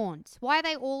unicorns? Why are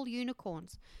they all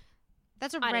unicorns?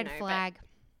 That's a red flag.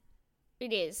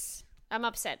 It is. I'm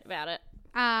upset about it.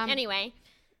 Anyway.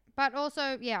 But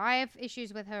also, yeah, I have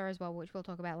issues with her as well, which we'll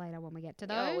talk about later when we get to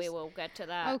those. Oh, we will get to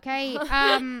that. Okay.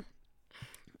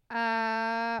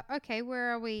 Okay,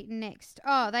 where are we next?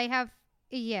 Oh, they have,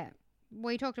 yeah,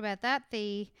 we talked about that.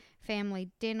 The family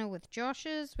dinner with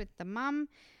Josh's, with the mum.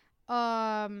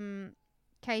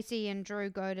 Casey and Drew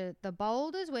go to the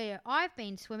boulders where I've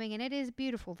been swimming, and it is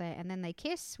beautiful there. And then they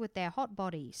kiss with their hot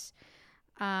bodies.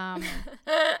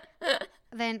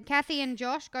 Then Kathy and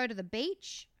Josh go to the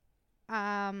beach.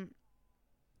 And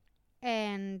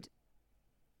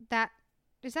is that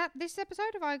this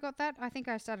episode? Have I got that? I think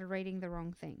I started reading the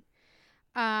wrong thing.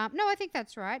 No, I think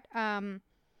that's right.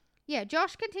 Yeah,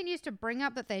 Josh continues to bring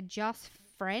up that they're just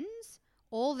friends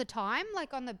all the time,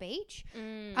 like on the beach.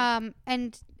 And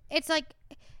it's like,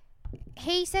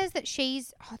 he says that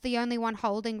she's the only one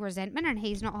holding resentment and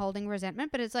he's not holding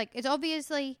resentment, but it's like, it's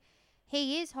obviously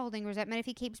he is holding resentment if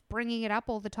he keeps bringing it up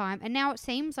all the time. And now it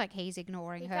seems like he's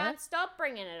ignoring her. He can't stop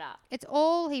bringing it up. It's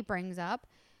all he brings up.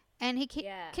 And he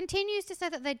continues to say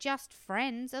that they're just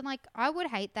friends. And, like, I would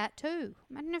hate that too.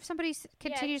 Imagine if somebody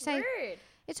continues to say... rude.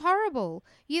 It's horrible.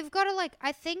 You've got to, like...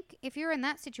 I think if you're in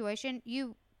that situation,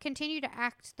 you continue to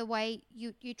act the way...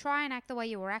 You try and act the way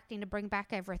you were acting to bring back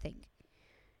everything.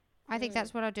 I think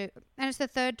that's what I do. And it's the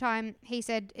third time he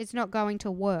said it's not going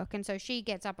to work. And so she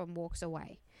gets up and walks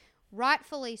away.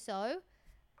 Rightfully so.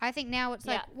 I think now it's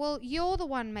like, well, you're the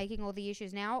one making all the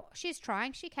issues now. She's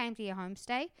trying. She came to your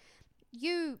homestay.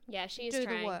 You she's do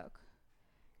trying. The work.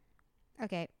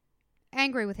 Okay.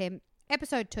 Angry with him.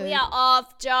 Episode 2. We are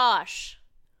off Josh.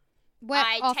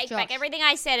 I take back everything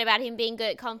I said about him being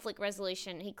good at conflict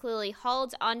resolution. He clearly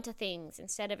holds on to things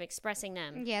instead of expressing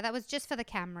them. Yeah, that was just for the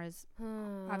cameras.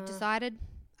 I've decided.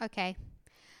 Okay.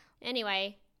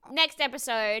 Anyway, next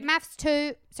episode.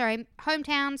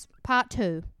 Hometowns Part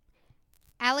 2.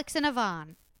 Alex and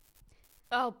Ivan.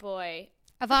 Oh, boy.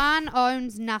 Ivan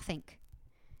owns nothing.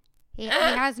 He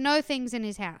has no things in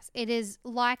his house. It is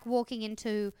like walking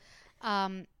into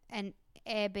an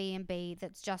Airbnb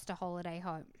that's just a holiday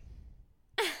home.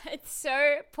 It's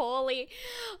so poorly.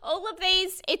 All of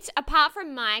these, it's apart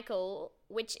from Michael,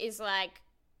 which is like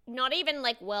not even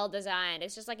like well designed.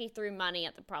 It's just like he threw money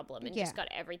at the problem and just got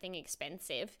everything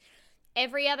expensive.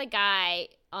 Every other guy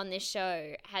on this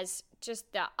show has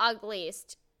just the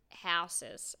ugliest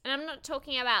houses. And I'm not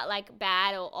talking about like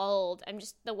bad or old. I'm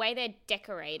just the way they're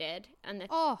decorated and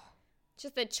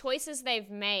just the choices they've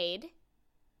made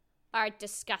are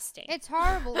disgusting. It's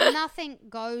horrible. Nothing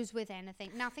goes with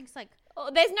anything. Nothing's like... Oh,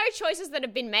 there's no choices that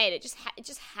have been made. It just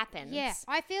happens. Yeah,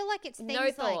 I feel like it's things no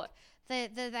thought.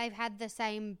 Like they've had the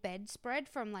same bedspread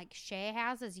from like share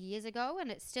houses years ago,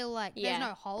 and it's still like there's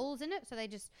no holes in it, so they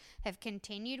just have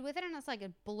continued with it, and it's like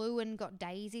it blew and got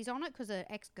daisies on it because an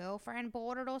ex-girlfriend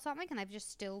bought it or something, and they've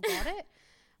just still got it.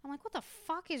 I'm like, what the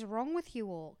fuck is wrong with you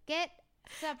all?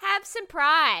 Have some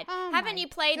pride. Oh Haven't you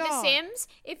played God. The Sims?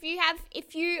 If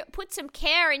you put some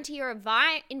care into your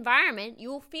environment,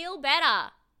 you'll feel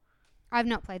better. I've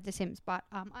not played The Sims, but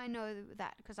I know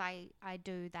that because I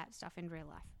do that stuff in real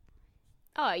life.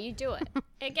 Oh, you do it.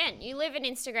 Again, you live an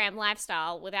Instagram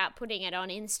lifestyle without putting it on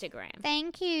Instagram.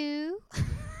 Thank you.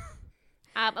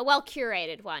 A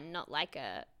well-curated one, not like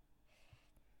a...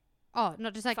 Oh,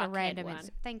 not just like a Fuckhead random one.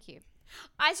 Thank you.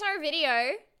 I saw a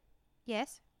video.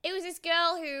 Yes. It was this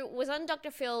girl who was on Dr.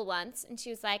 Phil once, and she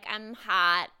was like, I'm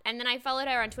hot. And then I followed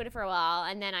her on Twitter for a while,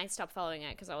 and then I stopped following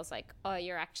her because I was like, oh,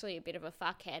 you're actually a bit of a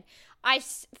fuckhead.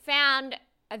 Found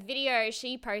a video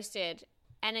she posted,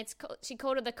 and she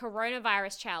called it the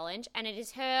Coronavirus Challenge, and it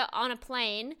is her on a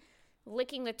plane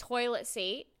licking the toilet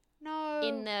seat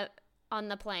No. on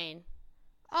the plane.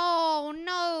 Oh,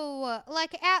 no.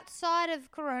 Like, outside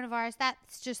of coronavirus,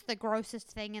 that's just the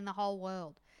grossest thing in the whole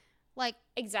world. Like,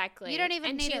 exactly. You don't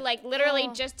even and need she it. like literally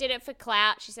Oh. just did it for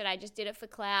clout. She said, I just did it for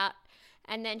clout.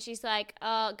 And then she's like,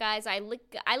 oh, guys, I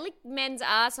lick men's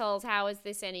assholes. How is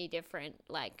this any different?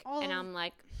 Like, and Oh. I'm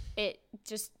like, it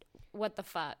just, what the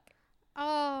fuck?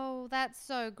 Oh, that's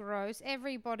so gross.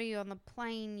 Everybody on the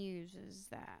plane uses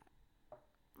that.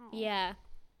 Oh. Yeah.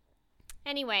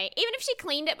 Anyway, even if she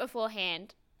cleaned it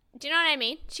beforehand, do you know what I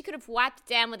mean? She could have wiped it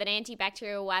down with an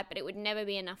antibacterial wipe, but it would never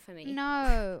be enough for me.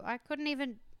 No, I could never.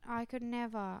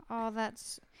 Oh,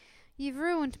 you've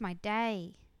ruined my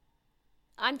day.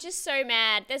 I'm just so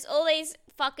mad. There's all these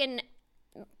fucking,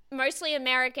 mostly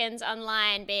Americans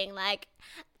online being like,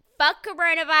 fuck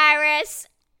coronavirus.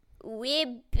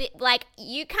 Like,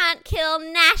 you can't kill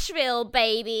Nashville,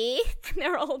 baby. And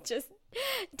they're all just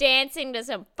dancing to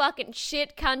some fucking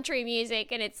shit country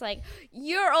music. And it's like,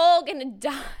 you're all gonna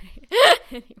die.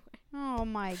 Anyway. Oh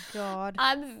my God.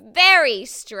 I'm very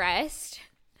stressed.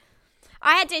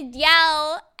 I had to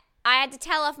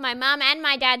tell off my mum and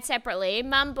my dad separately.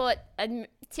 Mum bought a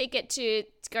ticket to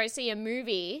go see a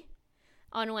movie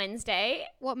on Wednesday.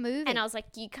 What movie? And I was like,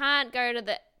 you can't go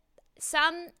to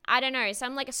some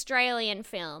like Australian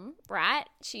film, right?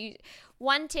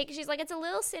 One ticket, she's like, it's a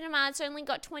little cinema. It's only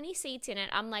got 20 seats in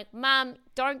it. I'm like, Mum,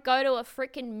 don't go to a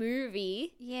freaking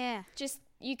movie. Yeah. Just,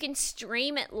 you can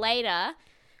stream it later.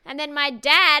 And then my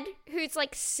dad, who's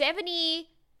like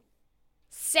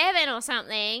 77 or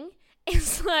something,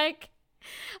 is like,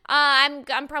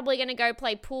 I'm probably going to go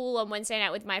play pool on Wednesday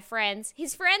night with my friends.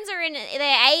 His friends are in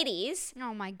their 80s.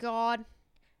 Oh my God.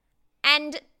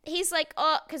 And he's like,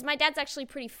 oh, because my dad's actually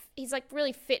he's like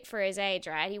really fit for his age,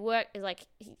 right? He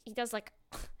does like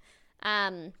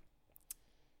 8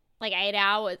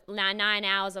 hours, 9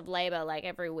 hours of labor like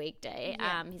every weekday.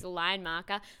 Yeah. He's a line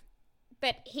marker.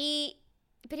 But he's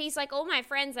like, all my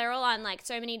friends, they're all on like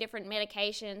so many different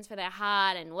medications for their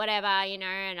heart and whatever, you know,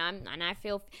 and I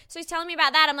feel, so he's telling me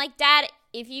about that. I'm like, Dad,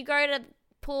 if you go to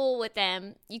pool with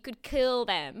them, you could kill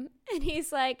them. And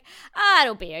he's like,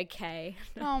 it'll be okay.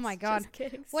 Oh my God. Just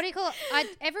kidding. What do you call it?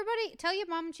 Everybody, tell your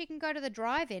mum she can go to the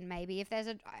drive-in maybe if there's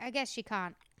I guess she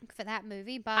can't for that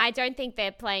movie, but I don't think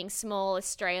they're playing small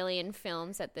Australian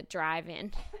films at the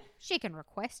drive-in. she can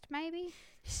request maybe.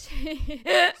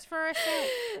 Just for herself.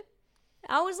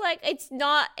 I was like, it's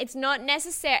not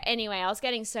necessary. Anyway, I was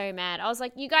getting so mad. I was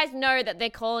like, you guys know that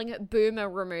they're calling it boomer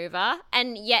remover,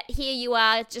 and yet here you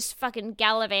are just fucking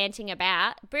gallivanting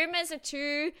about. Boomers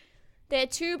they're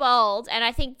too bold, and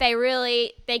I think they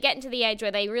get into the age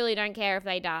where they really don't care if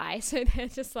they die. So they're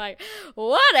just like,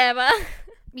 whatever.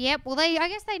 Yep. Well, I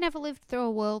guess they never lived through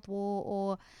a world war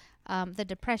or the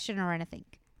Depression or anything.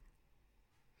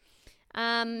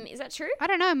 Is that true? I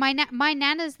don't know. My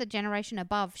nana's the generation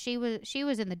above. She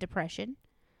was in the Depression.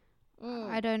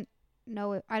 I don't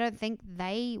know. I don't think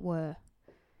they were.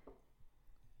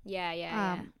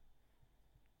 Yeah.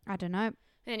 I don't know.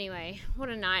 Anyway, what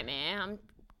a nightmare. I'm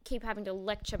keep having to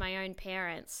lecture my own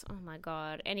parents. Oh my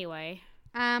God. Anyway.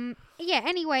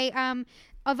 Anyway,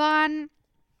 Ivan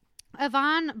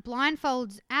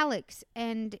blindfolds Alex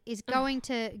and is going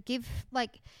to give,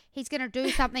 he's going to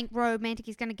do something romantic.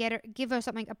 He's going to give her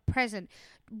something, a present.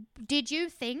 Did you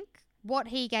think what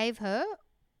he gave her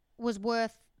was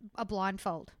worth a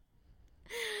blindfold?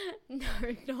 No,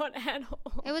 not at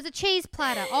all. It was a cheese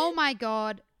platter. Oh my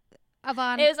God.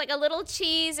 Ivan. It was like a little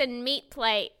cheese and meat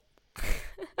plate.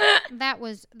 That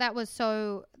was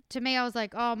so, to me, I was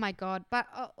like, oh my God. But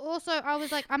also I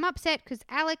was like, I'm upset because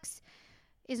Alex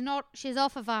she's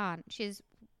off Ivan. She's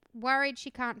worried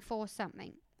she can't force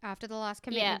something after the last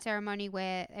commitment ceremony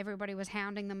where everybody was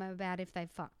hounding them about if they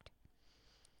fucked.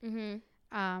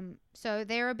 Mm-hmm. So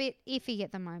they're a bit iffy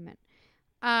at the moment.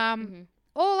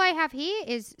 All I have here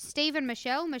is Steve and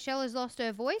Michelle. Michelle has lost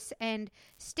her voice and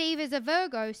Steve is a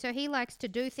Virgo, so he likes to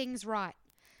do things right.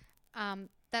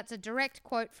 That's a direct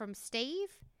quote from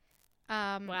Steve.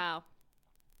 Wow.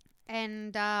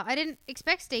 And I didn't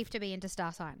expect Steve to be into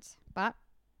star signs, but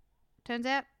turns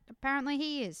out apparently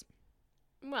he is.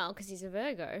 Well, because he's a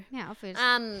Virgo. Yeah,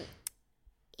 obviously.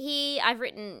 I've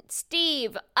written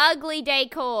Steve, ugly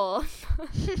decor.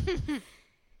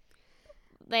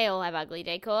 They all have ugly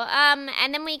decor.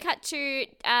 And then we cut to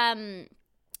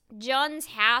John's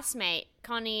housemate.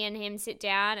 Connie and him sit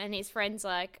down, and his friend's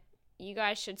like, "You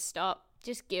guys should stop.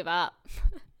 Just give up."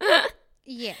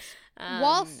 Yes.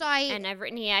 And I've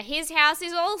written here, his house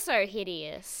is also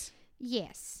hideous.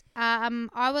 Yes.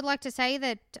 I would like to say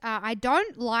that I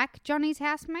don't like Johnny's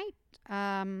housemate.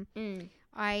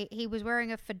 He was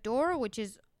wearing a fedora, which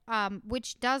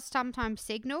does sometimes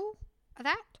signal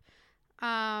that.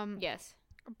 Yes.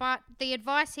 But the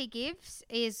advice he gives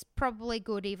is probably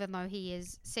good, even though he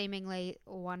is seemingly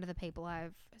one of the people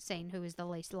I've seen who is the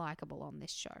least likable on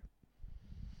this show.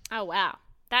 Oh, wow.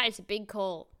 That is a big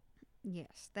call.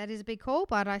 Yes, that is a big call,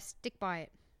 but I stick by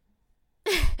it.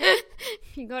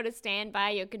 You got to stand by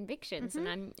your convictions,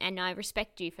 Mm-hmm. and I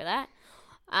respect you for that.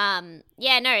 No,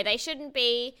 they shouldn't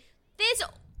be. This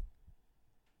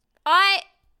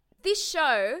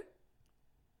show,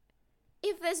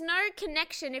 if there's no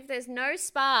connection, if there's no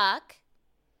spark,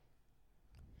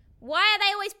 why are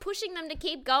they always pushing them to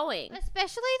keep going?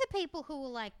 Especially the people who are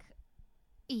like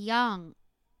young,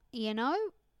 you know?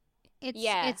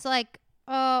 It's like,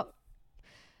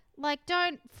 like,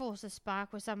 don't force a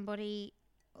spark with somebody.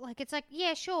 Like, it's like,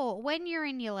 yeah, sure, when you're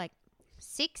in your like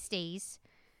 60s,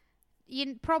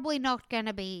 you're probably not going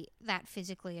to be that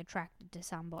physically attracted to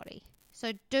somebody.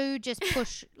 So do just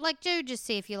push, do just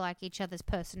see if you like each other's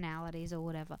personalities or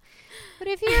whatever. But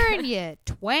if you're in your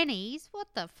 20s, what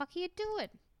the fuck are you doing?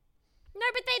 No,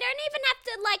 but they don't even have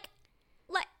to, like,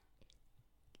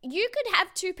 you could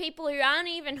have two people who aren't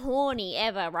even horny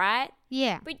ever, right?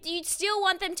 Yeah. But you'd still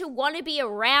want them to want to be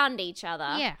around each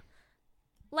other. Yeah.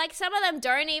 Like, some of them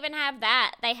don't even have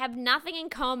that. They have nothing in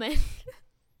common.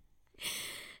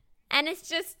 And it's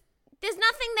just, there's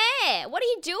nothing there. What are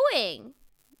you doing?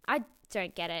 I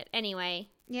don't get it. Anyway.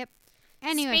 Yep.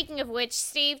 Anyway. Speaking of which,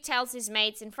 Steve tells his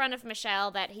mates in front of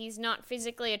Michelle that he's not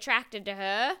physically attracted to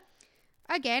her.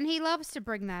 Again, he loves to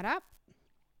bring that up.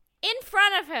 In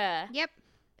front of her. Yep.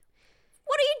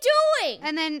 What are you doing?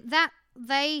 And then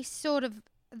they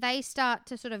start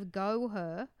to sort of go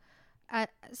her,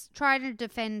 trying to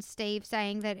defend Steve,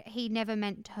 saying that he never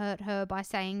meant to hurt her by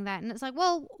saying that. And it's like,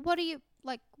 well, what are you,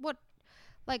 like, what,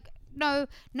 like, no,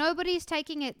 nobody's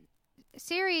taking it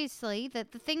seriously.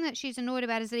 That the thing that she's annoyed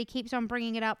about is that he keeps on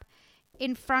bringing it up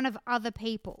in front of other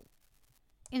people.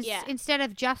 Instead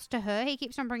of just to her, he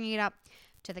keeps on bringing it up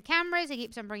to the cameras, he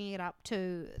keeps on bringing it up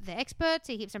to the experts,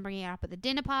 he keeps on bringing it up at the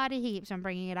dinner party, he keeps on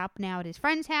bringing it up now at his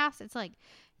friend's house. It's like,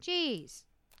 geez,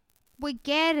 we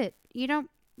get it. You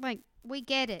don't, like, we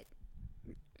get it.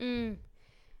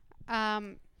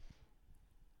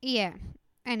 Yeah.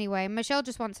 Anyway, Michelle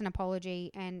just wants an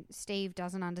apology, and Steve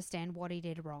doesn't understand what he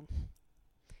did wrong.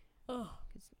 Oh.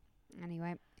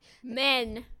 Anyway.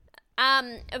 Men.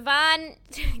 Ivan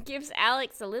gives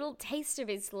Alex a little taste of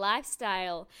his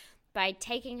lifestyle by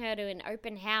taking her to an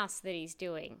open house that he's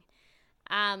doing.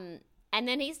 And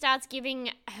then he starts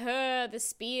giving her the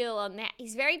spiel on that.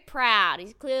 He's very proud.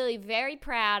 He's clearly very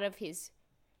proud of his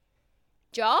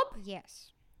job.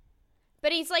 Yes.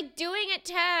 But he's like doing it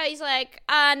to her. He's like,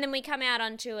 and then we come out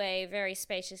onto a very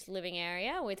spacious living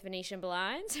area with Venetian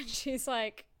blinds. And she's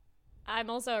like, I'm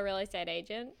also a real estate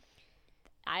agent.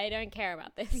 I don't care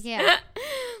about this. Yeah.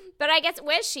 But I guess,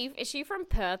 where's she? Is she from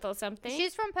Perth or something?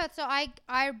 She's from Perth, so I'm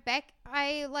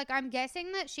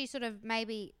guessing that she sort of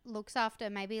maybe looks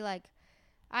after maybe like,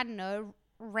 I don't know,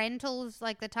 rentals,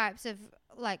 like the types of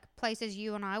like places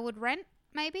you and I would rent,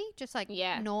 maybe just like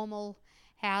normal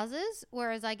houses.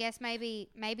 Whereas I guess maybe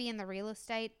in the real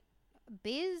estate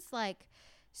biz, like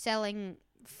selling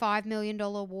 $5 million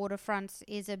waterfronts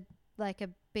is a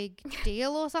big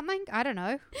deal or something. I don't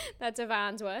know. That's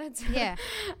Ivan's words. Yeah.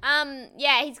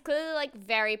 Yeah, he's clearly like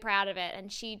very proud of it,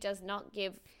 and she does not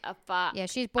give a fuck. Yeah,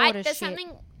 she's bored as there's shit.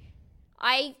 Something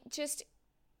I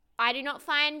do not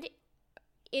find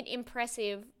it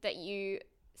impressive that you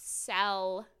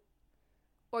sell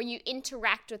or you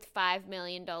interact with $5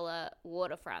 million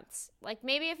waterfronts. Like,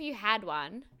 maybe if you had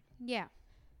one. Yeah.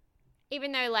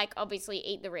 Even though, like, obviously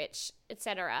eat the rich,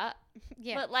 etc.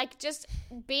 Yeah. But, like, just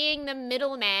being the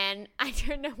middleman, I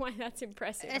don't know why that's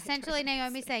impressive. Essentially,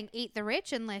 Naomi's saying eat the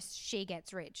rich unless she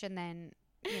gets rich, and then,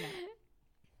 you know.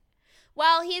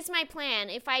 Well, here's my plan.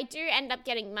 If I do end up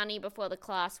getting money before the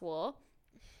class war,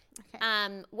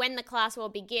 when the class war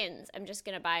begins, I'm just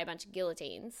going to buy a bunch of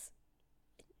guillotines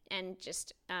and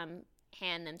just hand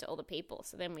them to all the people,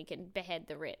 so then we can behead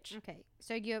the rich. Okay,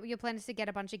 so your plan is to get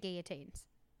a bunch of guillotines.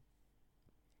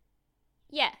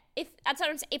 Yeah, if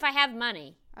I have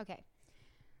money. Okay.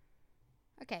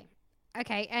 Okay.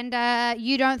 Okay, and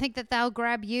you don't think that they'll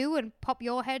grab you and pop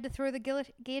your head through the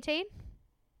guillotine?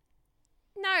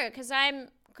 No, because I'm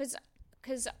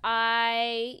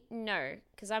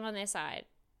on their side.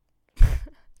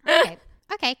 Okay.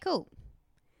 Okay, cool.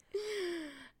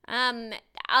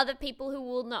 Other people who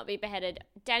will not be beheaded.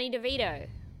 Danny DeVito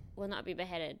will not be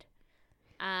beheaded.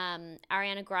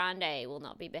 Ariana Grande will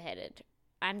not be beheaded.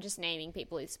 I'm just naming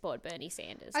people who support Bernie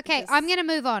Sanders. Okay, I'm going to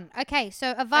move on. Okay,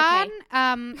 so Ivan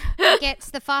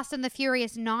gets the Fast and the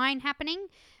Furious 9 happening.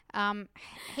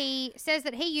 He says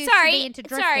that he used to be into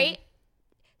drifting.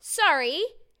 Sorry.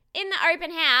 In the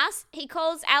open house, he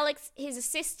calls Alex his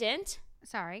assistant.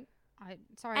 Sorry.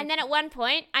 And then at one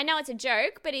point, I know it's a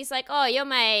joke, but he's like, "Oh, you're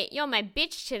my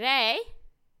bitch today."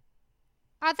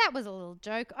 Oh, that was a little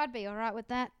joke. I'd be all right with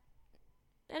that.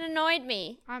 It annoyed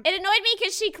me. It annoyed me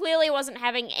because she clearly wasn't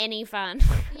having any fun.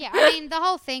 Yeah, I mean, the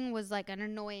whole thing was like an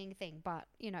annoying thing, but,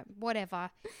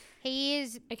 whatever. He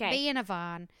is being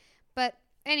Ivan. But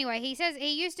anyway, he says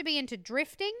he used to be into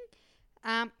drifting,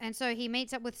 and so he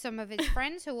meets up with some of his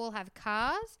friends who all have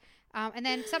cars. And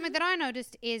then something that I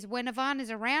noticed is when Ivan is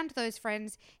around those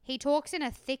friends, he talks in a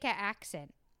thicker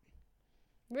accent.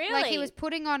 Really? Like he was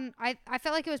putting on, I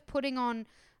felt like he was putting on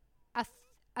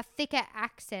a thicker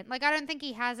accent. Like, I don't think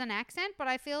he has an accent, but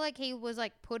I feel like he was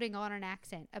like putting on an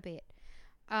accent a bit.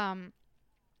 And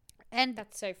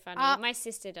that's so funny. My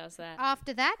sister does that.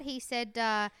 After that, he said,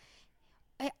 I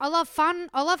love fun.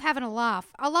 I love having a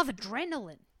laugh. I love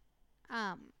adrenaline.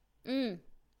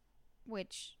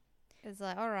 Which is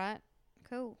like, all right,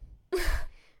 cool.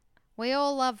 We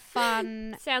all love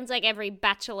fun. Sounds like every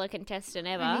Bachelor contestant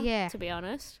ever, yeah. To be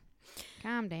honest.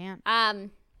 Calm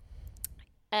down.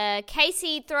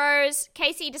 Casey decides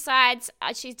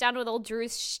she's done with all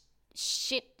Drew's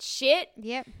shit.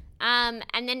 Yep. And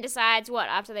then decides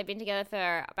after they've been together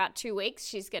for about 2 weeks,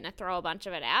 she's going to throw a bunch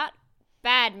of it out.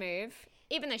 Bad move,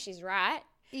 even though she's right.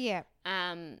 Yeah.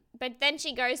 But then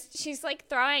she's like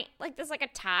throwing, like there's like a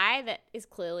tie that is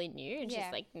clearly new. And she's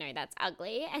like, no, that's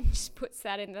ugly. And just puts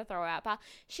that in the throw out pile.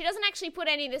 She doesn't actually put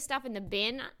any of this stuff in the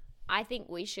bin. I think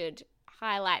we should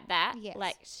highlight that. Yes.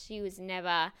 Like she was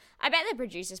never, I bet the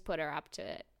producers put her up to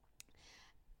it.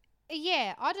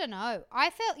 Yeah, I don't know.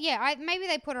 I felt, maybe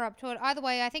they put her up to it. Either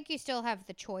way, I think you still have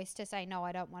the choice to say, no,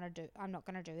 I'm not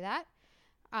going to do that.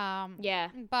 Yeah.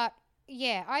 But,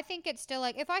 yeah, I think it's still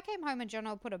like, if I came home and John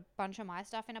would put a bunch of my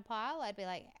stuff in a pile, I'd be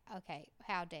like, okay,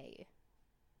 how dare you?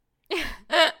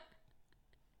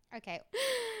 Okay.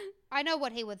 I know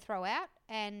what he would throw out,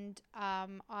 and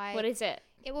What is it?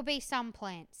 It will be some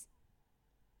plants.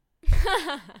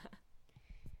 I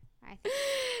think.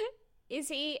 Is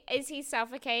he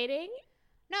suffocating?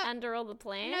 No. Under all the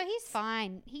plants? No, he's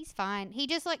fine. He's fine. He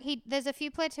just there's a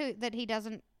few plants that he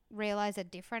doesn't realize are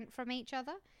different from each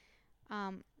other.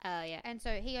 Oh yeah. And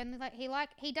so he only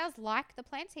he does like the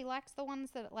plants. He likes the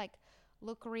ones that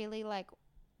look really like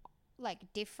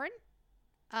different.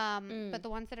 But the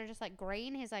ones that are just like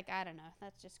green, he's like, I don't know,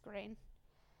 that's just green.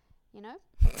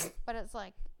 But it's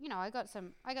like, I got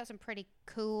some pretty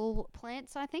cool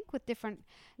plants, I think, with different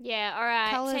all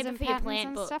right, colors save it and for your patterns plant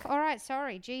and book. stuff. All right,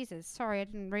 sorry, Jesus, sorry, I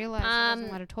didn't realize I wasn't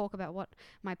allowed to talk about what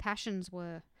my passions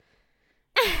were.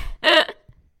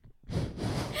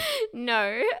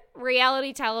 No,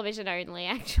 reality television only.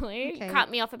 Actually, Okay. Cut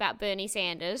me off about Bernie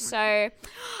Sanders. So,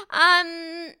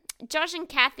 Josh and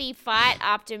Kathy fight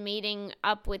after meeting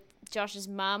up with Josh's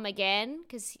mum again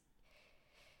because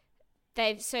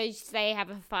they have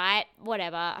a fight.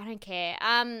 Whatever, I don't care.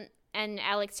 And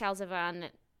Alex tells Ivan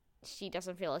that she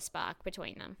doesn't feel a spark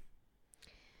between them.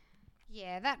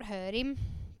 Yeah, that hurt him,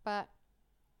 but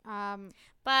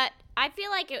But I feel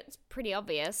like it's pretty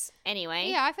obvious anyway.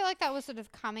 yeah, I feel like that was sort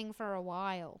of coming for a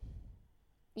while.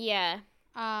 Yeah.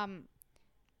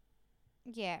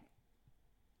 Yeah.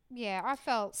 Yeah, I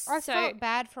felt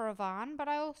bad for Ivan, but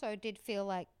I also did feel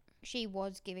like she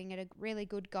was giving it a really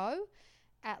good go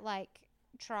at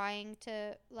trying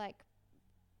to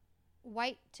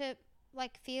wait to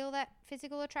feel that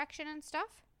physical attraction and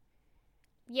stuff.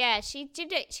 Yeah, she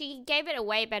did it. She gave it a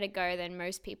way better go than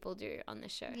most people do on the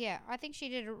show. Yeah, I think she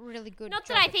did a really good Not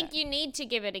job. that I think you need to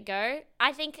give it a go.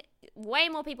 I think way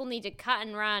more people need to cut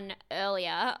and run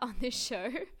earlier on this show.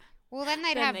 Well, then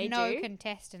they'd than have they no do.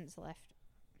 Contestants left.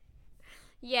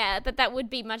 Yeah, but that would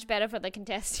be much better for the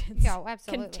contestants. Oh,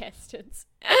 absolutely. Contestants.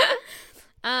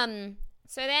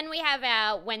 So then we have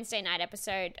our Wednesday night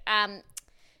episode. Now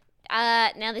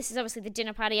this is obviously the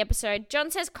dinner party episode.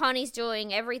 John says Connie's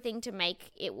doing everything to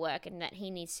make it work and that he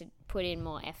needs to put in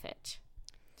more effort.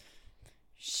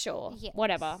 Sure. Yes.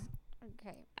 Whatever.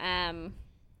 Okay.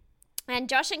 And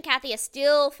Josh and Kathy are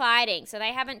still fighting, so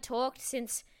they haven't talked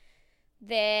since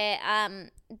their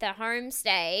the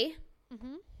homestay.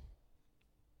 Mm-hmm.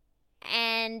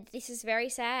 And this is very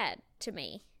sad to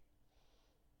me.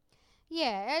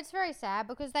 Yeah, it's very sad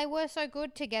because they were so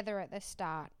good together at the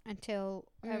start until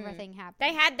everything happened.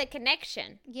 They had the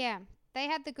connection. Yeah, they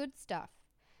had the good stuff.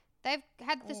 They've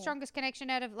had the strongest connection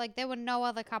out of, like, there were no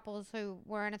other couples who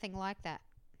were anything like that.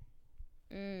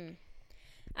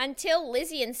 Until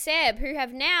Lizzie and Seb, who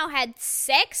have now had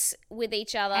sex with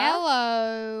each other.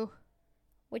 Hello.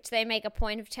 Which they make a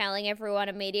point of telling everyone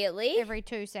immediately. Every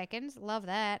 2 seconds. Love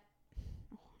that.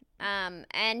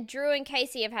 And Drew and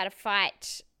Casey have had a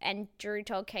fight, and Drew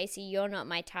told Casey, "You're not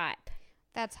my type."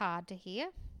 That's hard to hear.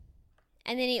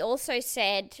 And then he also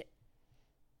said,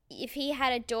 if he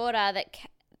had a daughter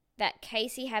that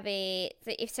Casey having,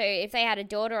 if they had a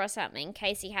daughter or something,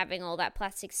 Casey having all that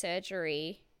plastic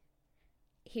surgery,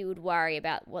 he would worry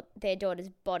about what their daughter's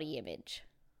body image.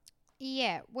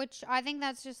 Yeah, which I think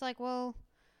that's just like, well,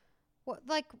 what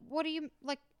do you,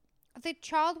 like, the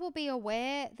child will be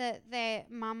aware that their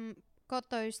mum got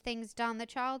those things done. The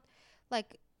child,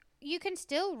 like, you can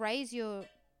still raise your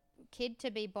kid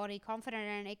to be body confident,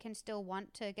 and it can still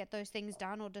want to get those things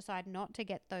done or decide not to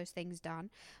get those things done.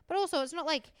 But also, it's not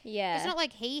like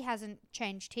he hasn't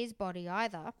changed his body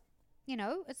either. You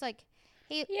know, it's like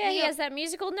he has that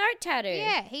musical note tattoo.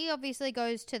 Yeah, he obviously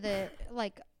goes to the,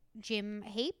 like, gym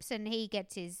heaps, and he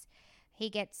gets his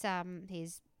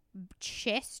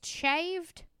chest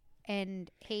shaved, and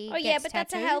he gets but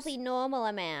tattoos. That's a healthy normal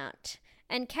amount,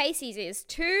 and Casey's is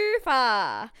too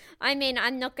far. I mean,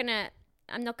 I'm not gonna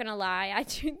lie, I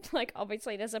do, like,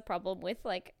 obviously there's a problem with,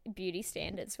 like, beauty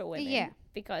standards for women. Yeah.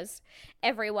 Because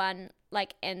everyone,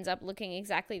 like, ends up looking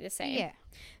exactly the same. Yeah.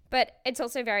 But it's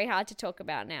also very hard to talk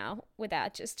about now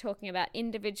without just talking about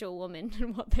individual women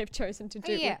and what they've chosen to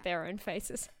do with their own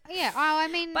faces. Yeah, I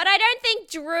mean... But I don't think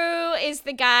Drew is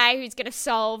the guy who's going to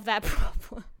solve that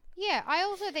problem. Yeah, I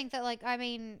also think that, like, I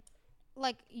mean,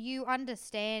 like, you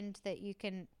understand that you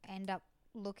can end up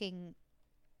looking...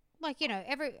 Like, you know,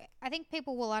 I think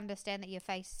people will understand that your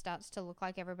face starts to look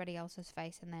like everybody else's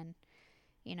face, and then,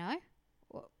 you know,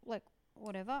 like,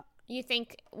 whatever. You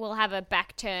think we'll have a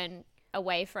back turn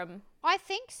away from... I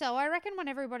think so. I reckon when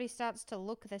everybody starts to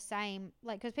look the same,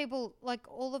 like, because people, like,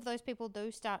 all of those people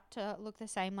do start to look the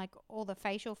same, like, all the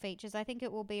facial features, I think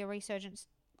it will be a resurgence,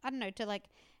 I don't know, to, like,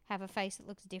 have a face that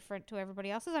looks different to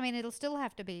everybody else's. I mean, it'll still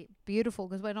have to be beautiful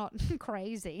because we're not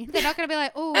crazy. They're not going to be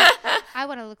like, oh, I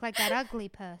want to look like that ugly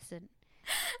person.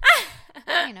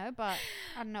 You know, but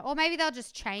I don't know. Or maybe they'll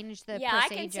just change the procedure. I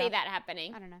can see that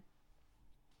happening. I don't know.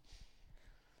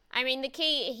 I mean, the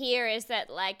key here is that,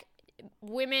 like,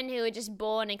 women who are just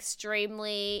born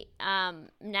extremely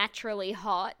naturally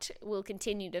hot will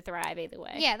continue to thrive either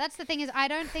way. Yeah, that's the thing is I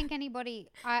don't think anybody...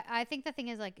 I think the thing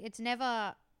is, like, it's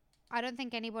never... I don't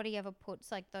think anybody ever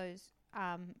puts, like, those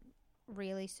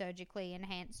really surgically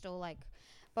enhanced or, like,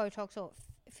 Botox or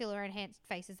filler enhanced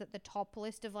faces at the top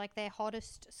list of, like, their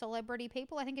hottest celebrity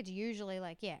people. I think it's usually,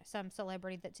 like, yeah, some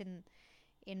celebrity that's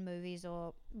in movies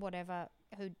or whatever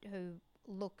who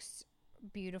looks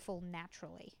beautiful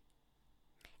naturally.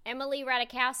 Emily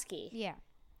Ratajkowski. Yeah.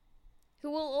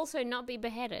 Who will also not be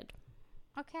beheaded.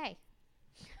 Okay.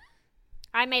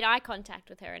 I made eye contact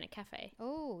with her in a cafe.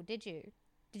 Oh, did you?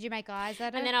 Did you make eyes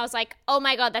at her? And then I was like, oh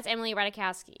my God, that's Emily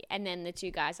Ratajkowski. And then the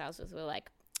two guys I was with were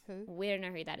like, who? We don't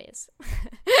know who that is.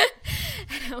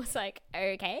 And I was like,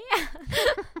 okay.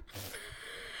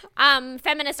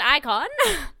 Feminist icon.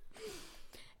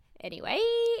 Anyway,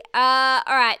 all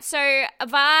right. So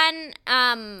Van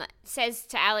says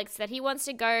to Alex that he wants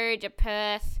to go to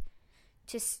Perth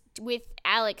with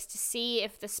Alex to see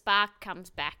if the spark comes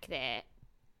back there.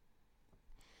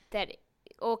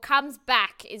 Or comes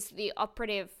back is the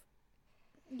operative.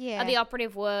 Yeah. Are the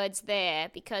operative words there?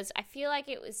 Because I feel like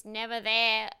it was never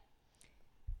there.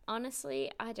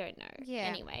 Honestly, I don't know. Yeah.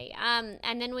 Anyway, and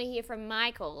then we hear from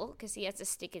Michael, because he has to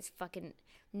stick his fucking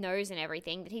nose and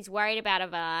everything, that he's worried about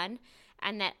Ivan,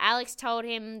 and that Alex told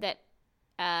him that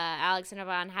Alex and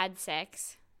Ivan had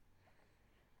sex.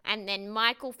 And then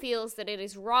Michael feels that it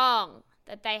is wrong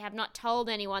that they have not told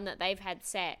anyone that they've had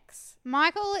sex.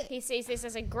 Michael... He sees this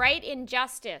as a great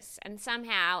injustice and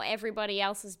somehow everybody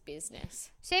else's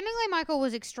business. Seemingly Michael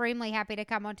was extremely happy to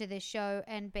come onto this show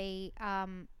and be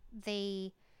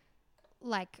the...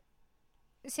 Like,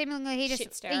 seemingly he just...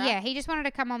 Shit stirrer. Yeah, he just wanted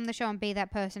to come on the show and be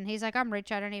that person. He's like, I'm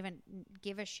rich, I don't even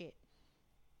give a shit.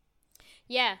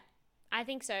 Yeah, I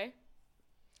think so.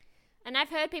 And I've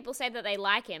heard people say that they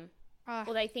like him.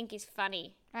 Or they think he's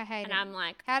funny. I hate and him. I'm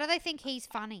like... How do they think he's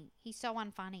funny? He's so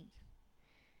unfunny.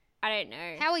 I don't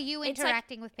know. How are you It's like-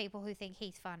 interacting with people who think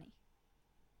he's funny?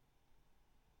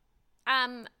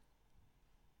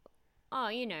 Oh,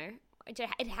 you know,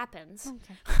 it happens.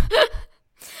 Okay.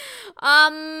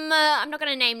 I'm not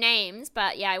gonna name names,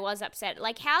 but yeah, I was upset.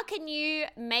 Like, how can you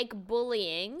make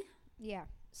bullying Yeah.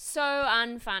 so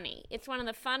unfunny? It's one of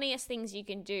the funniest things you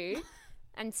can do,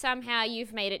 and somehow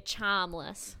you've made it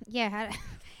charmless. Yeah.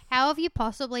 How have you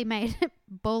possibly made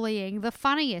bullying the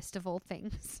funniest of all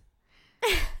things?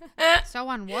 So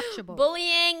unwatchable.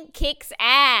 Bullying kicks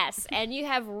ass, and you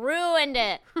have ruined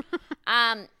it.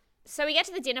 So we get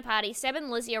to the dinner party. Seb and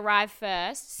Lizzie arrive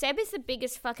first. Seb is the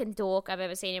biggest fucking dork I've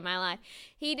ever seen in my life.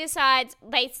 He decides,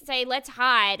 they say, let's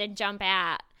hide and jump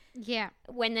out Yeah.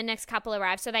 when the next couple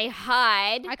arrive. So they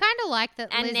hide. I kind of like that.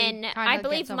 And Lizzie then kinda I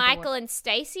believe gets on Michael board. and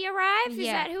Stacey arrive. Is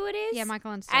Yeah. that who it is? Yeah,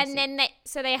 Michael and Stacey. And then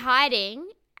they're hiding,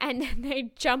 and then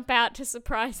they jump out to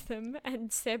surprise them.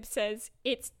 And Seb says,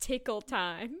 "It's tickle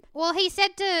time." Well, he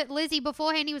said to Lizzie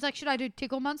beforehand, he was like, "Should I do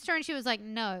Tickle Monster?" And she was like,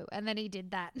 "No." And then he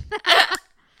did that.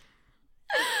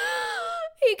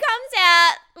 He comes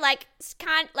out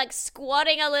like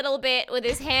squatting a little bit with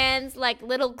his hands like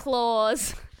little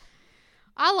claws.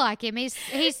 I like him. He's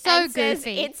so and says,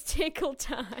 goofy. "It's tickle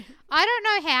time." I don't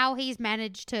know how he's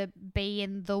managed to be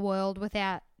in the world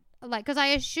without, like, because I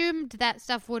assumed that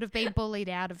stuff would have been bullied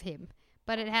out of him,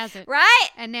 but it hasn't. Right?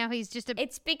 And now he's just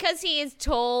It's because he is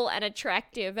tall and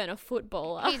attractive and a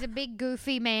footballer. he's a big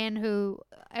goofy man who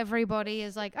everybody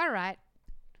is like, all right.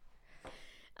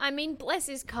 I mean, bless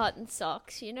his cotton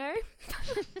socks, you know?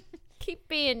 Keep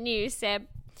being you, Seb.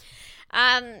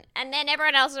 And then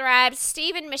everyone else arrives.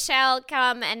 Steve and Michelle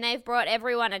come, and they've brought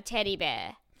everyone a teddy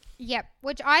bear. Yep,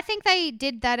 which I think they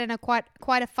did that in a quite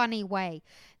a funny way.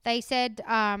 They said,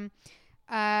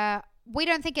 we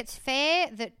don't think it's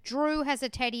fair that Drew has a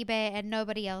teddy bear and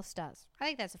nobody else does. I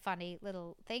think that's a funny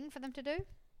little thing for them to do.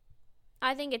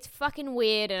 I think it's fucking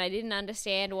weird, and I didn't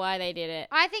understand why they did it.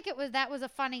 I think that was a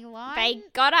funny line. They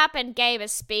got up and gave a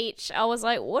speech. I was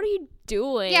like, what are you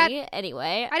doing? Yeah,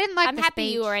 anyway, I didn't like I'm the happy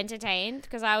you speech. were entertained,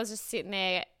 because I was just sitting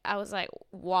there. I was like,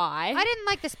 why? I didn't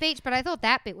like the speech, but I thought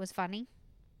that bit was funny.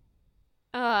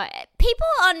 People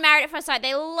on Married at First Sight,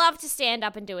 they love to stand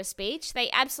up and do a speech.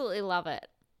 They absolutely love it.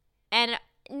 And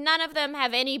none of them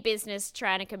have any business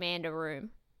trying to command a room.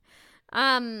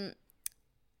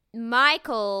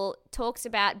 Michael talks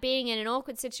about being in an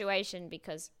awkward situation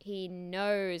because he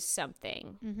knows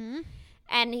something. Mm-hmm.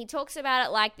 And he talks about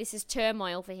it like this is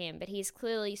turmoil for him, but he's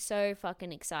clearly so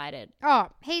fucking excited. Oh,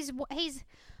 he's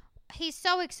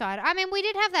so excited. I mean, we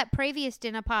did have that previous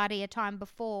dinner party a time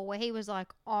before where he was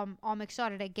like, I'm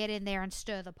excited to get in there and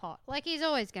stir the pot. Like, he's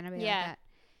always going to be like that,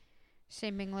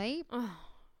 seemingly.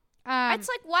 It's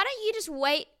like, why don't you just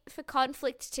wait for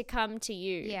conflict to come to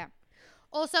you? Yeah.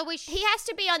 Also, he has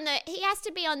to be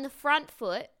on the front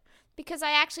foot, because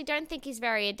I actually don't think he's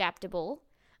very adaptable.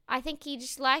 I think he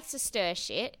just likes to stir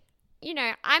shit. You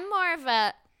know, I'm more of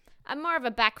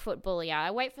a back foot bullier.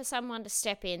 I wait for someone to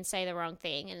step in, say the wrong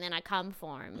thing, and then I come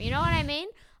for him. You know what I mean?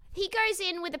 He goes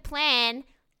in with a plan.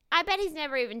 I bet he's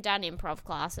never even done improv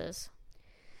classes.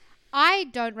 I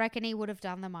don't reckon he would have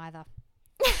done them either.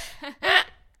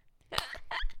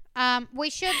 We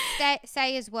should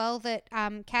say as well that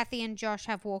Kathy and Josh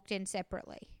have walked in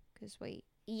separately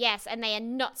Yes, and they are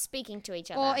not speaking to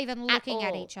each other. or even looking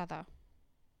at all, each other.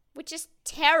 which is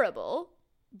terrible.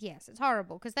 Yes, it's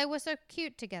horrible because they were so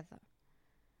cute together.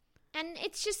 And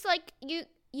it's just like you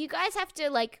guys have to,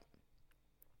 like,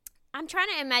 I'm trying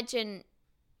to imagine.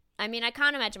 I mean, I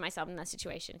can't imagine myself in that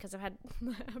situation because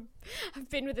I've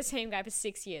been with the same guy for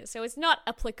 6 years, so it's not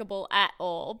applicable at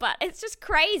all. But it's just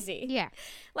crazy. Yeah,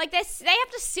 like they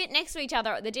have to sit next to each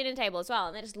other at the dinner table as well,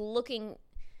 and they're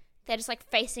just like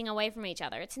facing away from each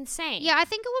other. It's insane. yeah. I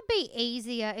think it would be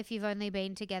easier if you've only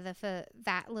been together for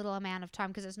that little amount of time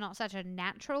because it's not such a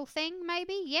natural thing.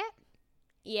 Maybe,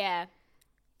 Yeah.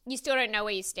 You still don't know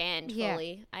where you stand Yeah.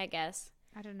 fully, I guess,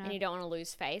 I don't know. and you don't want to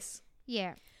lose face.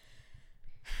 Yeah,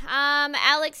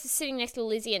 Alex is sitting next to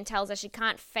Lizzie and tells her she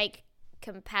can't fake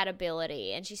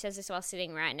compatibility, and she says this while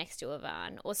sitting right next to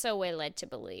Yvonne. Or so we're led to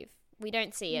believe. We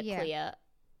don't see a clear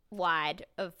wide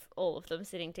of all of them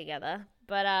sitting together,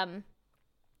 but and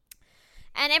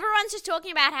everyone's just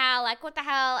talking about how, like, what the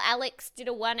hell, Alex did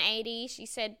a 180. She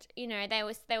said, you know, they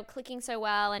were clicking so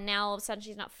well, and now all of a sudden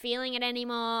she's not feeling it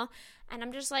anymore. And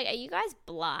I'm just like, are you guys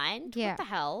blind? Yeah. What the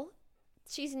hell?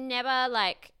 She's never,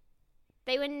 like,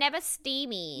 they were never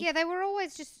steamy. yeah. They were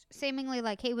always just seemingly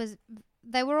like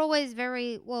they were always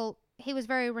very well. He was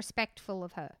very respectful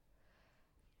of her.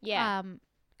 Yeah.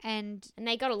 And And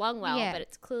they got along well, Yeah. but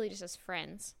it's clearly just as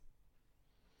friends.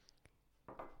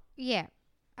 yeah.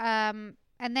 And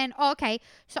And then,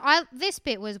 so this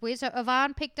bit was weird. So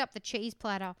Ivan picked up the cheese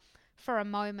platter for a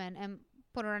moment and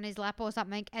put her on his lap or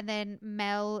something. And then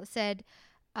Mel said,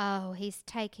 "Oh, he's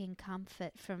taking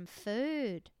comfort from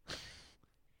food."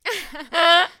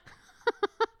 I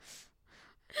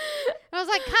was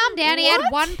like, calm down. He had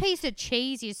one piece of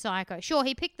cheese, you psycho. Sure,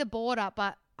 he picked the board up,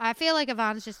 but I feel like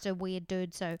Ivan's just a weird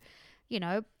dude. So,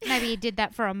 maybe he did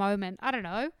that for a moment. I don't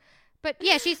know. But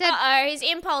yeah, she said, "Uh-oh, he's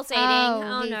impulse eating.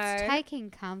 Oh, he's no. taking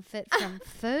comfort from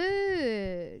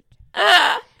food."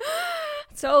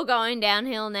 It's all going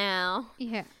downhill now.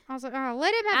 Yeah. I was like, oh,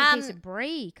 let him have a piece of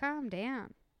brie. Calm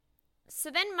down. So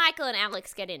then Michael and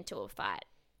Alex get into a fight.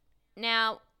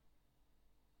 Now,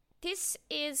 this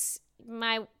is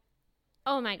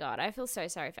oh my God, I feel so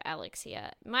sorry for Alex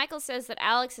here. Michael says that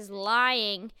Alex is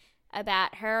lying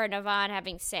about her and Ivan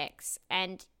having sex,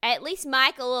 and at least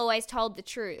Michael always told the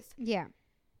truth. Yeah.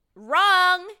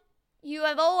 Wrong! You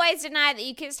have always denied that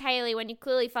you kissed Haley when you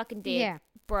clearly fucking did, Yeah.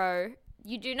 bro.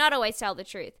 You do not always tell the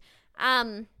truth.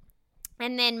 And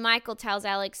then Michael tells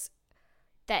Alex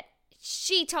that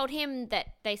she told him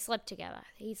that they slept together.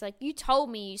 He's like, "You told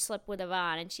me you slept with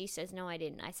Ivan," and she says, "No, I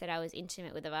didn't. I said I was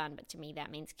intimate with Ivan, but to me that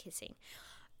means kissing."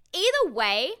 Either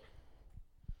way,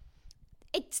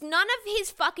 it's none of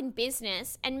his fucking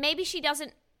business, and maybe she's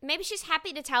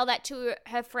happy to tell that to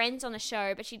her friends on the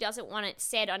show, but she doesn't want it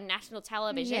said on national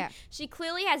television. Yeah. She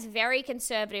clearly has very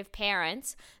conservative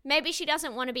parents. Maybe she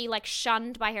doesn't want to be like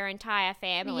shunned by her entire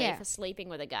family for sleeping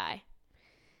with a guy.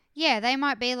 Yeah, they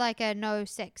might be like a no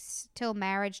sex till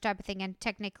marriage type of thing, and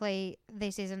technically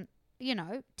this isn't,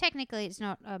 technically it's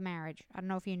not a marriage. I don't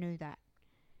know if you knew that.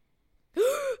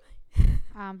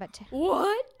 But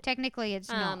What? technically it's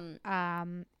not. No,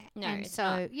 and it's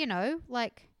so,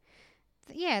 not.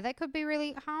 That could be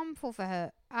really harmful for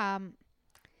her.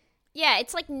 Yeah,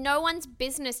 it's like no one's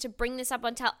business to bring this up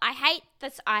on I hate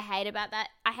about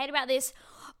that. I hate about this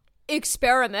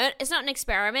experiment. It's not an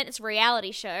experiment, it's a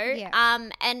reality show. Yeah.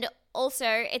 And also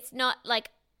it's not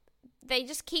like they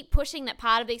just keep pushing that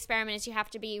part of the experiment is you have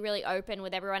to be really open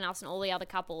with everyone else and all the other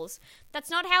couples. That's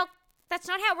not how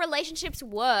relationships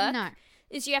work. No.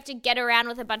 Is you have to get around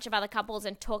with a bunch of other couples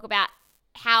and talk about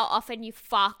how often you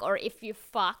fuck or if you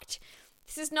fucked.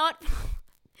 This is not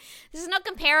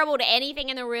comparable to anything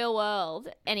in the real world.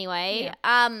 Anyway,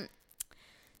 Yeah.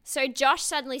 So Josh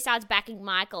suddenly starts backing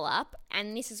Michael up,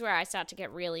 and this is where I start to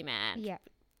get really mad. Yeah.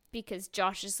 Because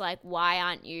Josh is like, "Why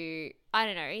aren't you?" I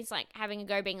don't know. He's like having a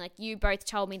go, being like, "You both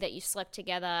told me that you slept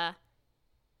together."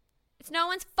 It's no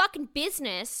one's fucking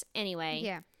business anyway.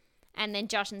 Yeah. And then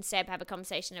Josh and Seb have a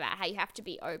conversation about how you have to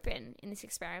be open in this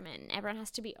experiment, and everyone has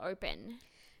to be open.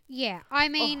 Yeah. I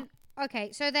mean,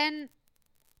 okay, so then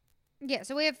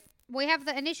so we have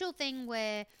the initial thing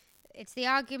where it's the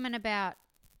argument about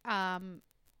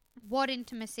what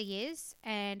intimacy is,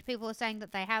 and people are saying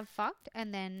that they have fucked,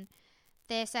 and then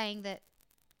they're saying that,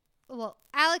 well,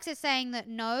 Alex is saying that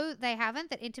no, they haven't,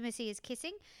 that intimacy is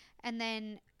kissing, and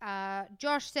then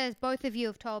Josh says, "Both of you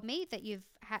have told me that you've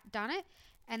done it,"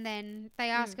 and then they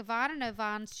ask Ivan, and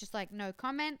Ivan's just like, no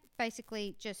comment,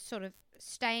 basically just sort of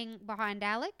staying behind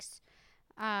Alex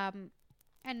and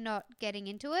not getting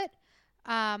into it.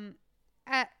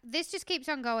 This just keeps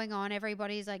on going on.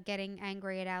 Everybody's like getting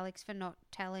angry at Alex for not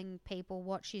telling people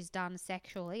what she's done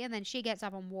sexually, and then she gets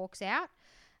up and walks out.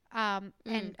 And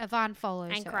Ivan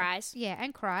follows And her. cries. Yeah,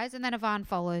 and cries, and then Ivan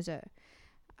follows her.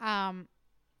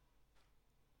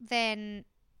 Then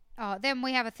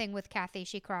we have a thing with Kathy.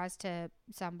 She cries to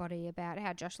somebody about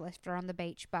how Josh left her on the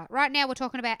beach. But right now we're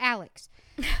talking about Alex.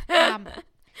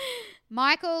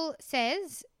 Michael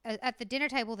says at the dinner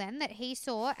table then that he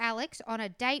saw Alex on a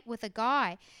date with a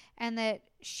guy, and that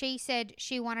she said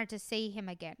she wanted to see him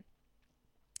again.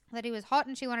 That he was hot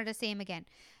and she wanted to see him again.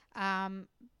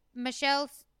 Michelle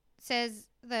says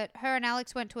that her and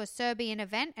Alex went to a Serbian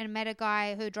event and met a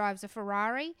guy who drives a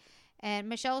Ferrari. And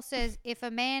Michelle says if a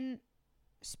man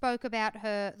spoke about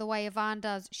her the way Ivan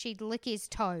does, she'd lick his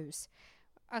toes.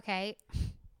 Okay.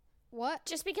 What?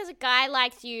 Just because a guy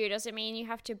likes you doesn't mean you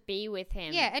have to be with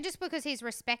him. Yeah, and just because he's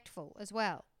respectful as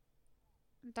well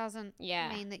doesn't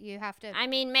mean that you have to. I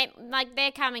mean, like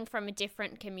they're coming from a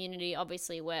different community,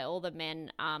 obviously, where all the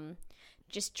men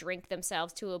just drink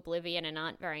themselves to oblivion and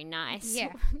aren't very nice.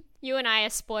 Yeah. You and I are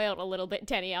spoiled a little bit,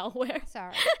 Danielle, where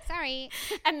Sorry.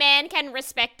 a man can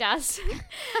respect us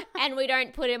and we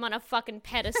don't put him on a fucking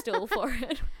pedestal for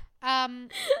it.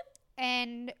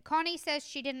 And Connie says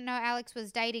she didn't know Alex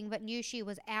was dating but knew she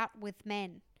was out with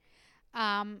men.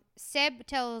 Seb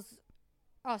tells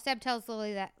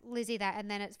Lizzie that, and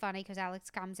then it's funny because Alex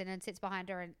comes in and sits behind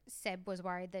her, and Seb was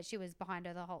worried that she was behind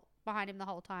him the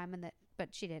whole time, and that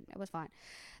but she didn't. It was fine.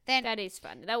 Then That is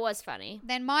fun. That was funny.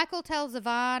 Then Michael tells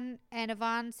Yvonne, and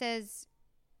Yvonne says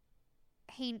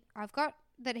I've got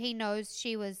that he knows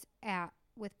she was out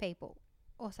with people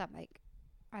or something.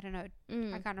 I don't know.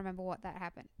 I can't remember what that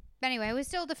happened. But anyway, we're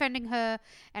still defending her,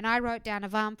 and I wrote down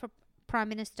Yvonne for Prime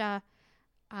Minister.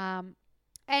 And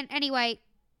anyway,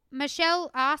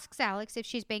 Michelle asks Alex if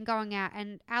she's been going out,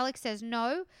 and Alex says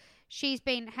no. She's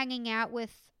been hanging out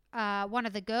with one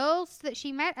of the girls that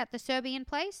she met at the Serbian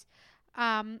place.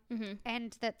 And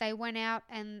that they went out,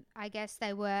 and I guess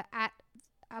they were at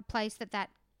a place that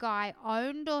guy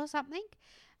owned or something,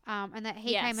 and that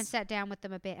he came and sat down with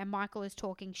them a bit, and Michael is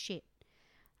talking shit.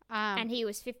 And he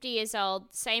was 50 years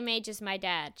old, same age as my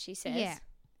dad, she says. Yeah,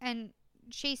 and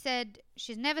she said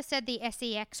she's never said the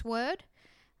sex word,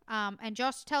 and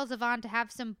Josh tells Yvonne to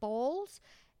have some balls,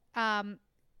 and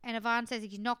Yvonne says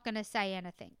he's not going to say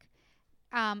anything.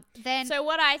 Then So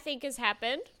what I think has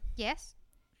happened... Yes?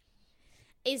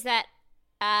 is that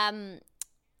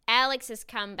Alex has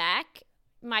come back.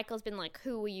 Michael's been like,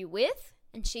 who were you with?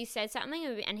 And she said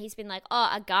something, and he's been like, oh,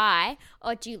 a guy.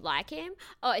 Oh, do you like him?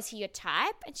 Oh, is he your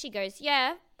type? And she goes,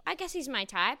 yeah, I guess he's my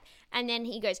type. And then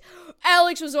he goes,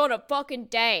 Alex was on a fucking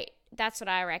date. That's what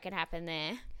I reckon happened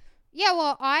there. Yeah,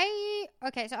 well, so I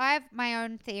have my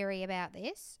own theory about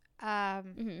this. So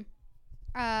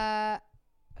I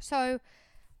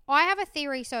have a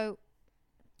theory. So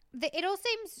it all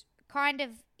seems kind of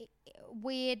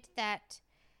weird that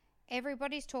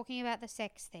everybody's talking about the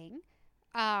sex thing.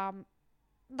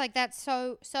 Like, that's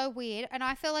so weird. And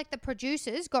I feel like the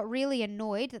producers got really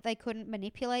annoyed that they couldn't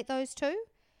manipulate those two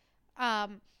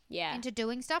into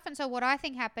doing stuff. And so what I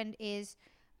think happened is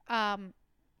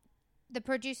the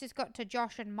producers got to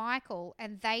Josh and Michael,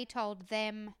 and they told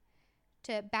them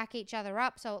to back each other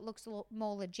up so it looks a lot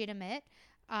more legitimate.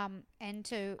 And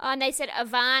they said,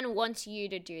 Yvonne wants you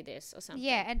to do this or something.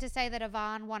 Yeah, and to say that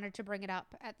Yvonne wanted to bring it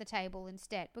up at the table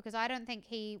instead, because I don't think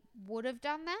he would have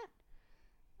done that.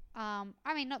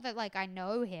 I mean, not that, like, I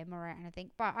know him or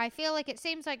anything, but I feel like it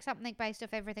seems like something based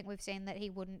off everything we've seen that he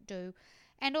wouldn't do.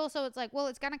 And also it's like, well,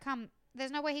 it's going to come,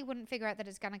 there's no way he wouldn't figure out that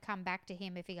it's going to come back to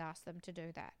him if he asked them to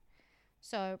do that.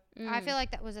 So I feel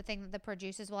like that was a thing that the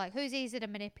producers were like, who's easy to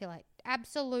manipulate?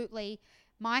 Absolutely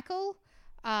Michael,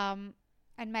 and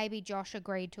maybe Josh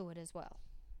agreed to it as well.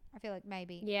 I feel like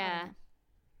maybe. Yeah.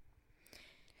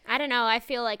 I don't know. I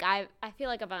feel like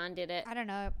Yvonne did it. I don't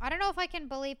know. I don't know if I can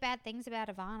believe bad things about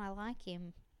Yvonne. I like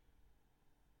him.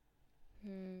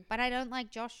 But I don't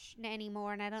like Josh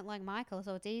anymore, and I don't like Michael,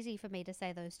 so it's easy for me to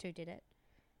say those two did it.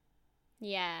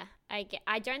 Yeah.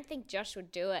 I don't think Josh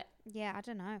would do it. Yeah, I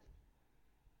don't know.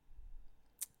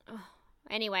 Oh.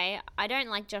 Anyway, I don't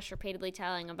like Josh repeatedly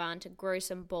telling Yvonne to grow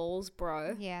some balls,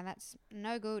 bro. Yeah, that's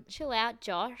no good. Chill out,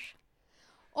 Josh.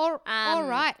 All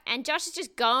right. And Josh is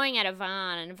just going at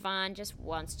Yvonne, and Yvonne just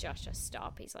wants Josh to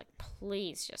stop. He's like,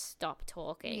 please just stop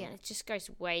talking. Yeah. And it just goes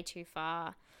way too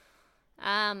far.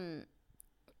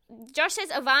 Josh says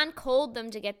Yvonne called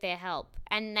them to get their help,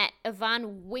 and that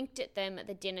Yvonne winked at them at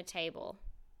the dinner table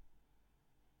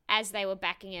as they were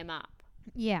backing him up.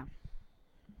 Yeah.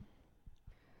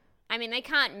 I mean,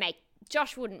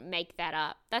 Josh wouldn't make that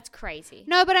up. That's crazy.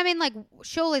 No, but I mean, like,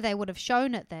 surely they would have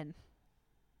shown it then.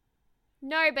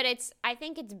 No, but I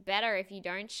think it's better if you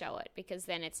don't show it, because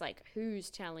then it's like, who's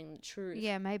telling the truth?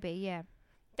 Yeah, maybe, yeah.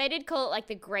 They did call it like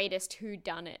the greatest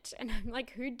whodunit, and I'm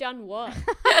like, who done what?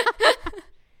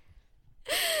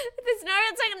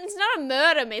 It's not a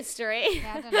murder mystery.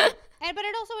 Yeah, I don't know. But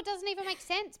it doesn't even make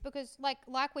sense, because like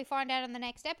we find out in the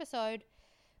next episode,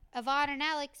 Yvonne and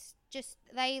Alex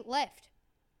they left.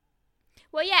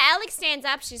 Well, yeah, Alex stands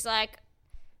up. She's like,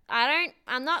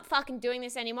 I'm not fucking doing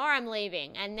this anymore. I'm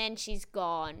leaving. And then she's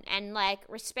gone. And like,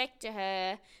 respect to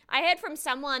her. I heard from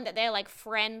someone that their like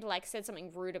friend like said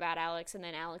something rude about Alex, and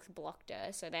then Alex blocked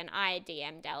her. So then I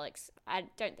DM'd Alex. I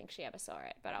don't think she ever saw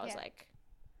it, but I was like,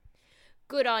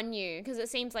 good on you, because it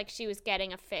seems like she was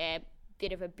getting a fair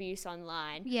bit of abuse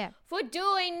online. Yeah. For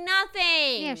doing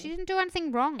nothing. Yeah, she didn't do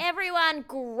anything wrong. Everyone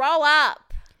grow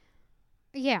up.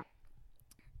 Yeah.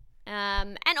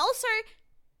 And also,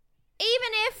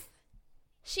 even if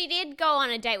she did go on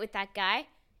a date with that guy,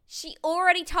 she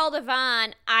already told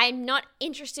Yvonne, I'm not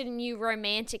interested in you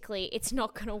romantically. It's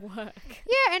not going to work.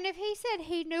 Yeah, and if he said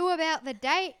he knew about the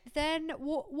date, then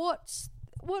what's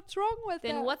wrong with that?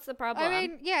 Then what's the problem? I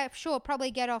mean, yeah, sure,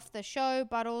 probably get off the show,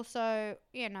 but also,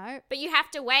 you know. But you have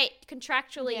to wait.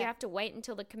 Contractually, you have to wait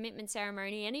until the commitment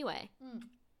ceremony anyway.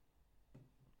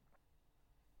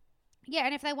 Yeah,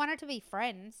 and if they wanted to be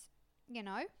friends, you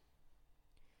know,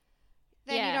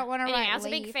 then you don't want to anyway, I was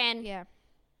leave. a big fan. Yeah.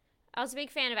 I was a big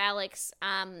fan of Alex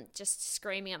just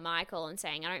screaming at Michael and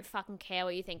saying, I don't fucking care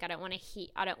what you think. I don't want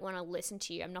to listen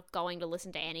to you. I'm not going to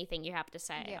listen to anything you have to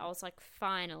say. Yeah. I was like,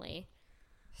 finally.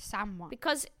 Someone.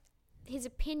 Because his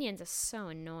opinions are so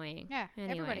annoying. Yeah,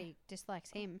 Anyway. everybody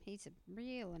dislikes him. He's a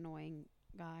real annoying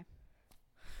guy.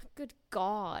 Good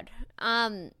God.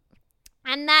 And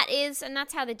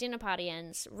that's how the dinner party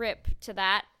ends. Rip to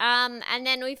that. And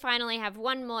then we finally have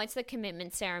one more. It's the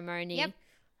commitment ceremony. Yep.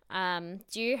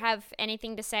 Do you have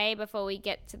anything to say before we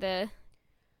get to the...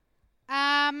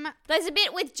 There's There's a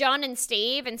bit with John and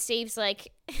Steve's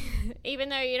like, even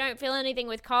though you don't feel anything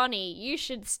with Connie, you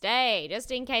should stay,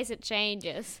 just in case it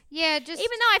changes. Yeah, just...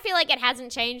 Even though I feel like it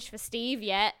hasn't changed for Steve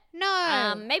yet.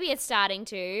 No. Maybe it's starting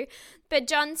to. But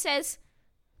John says,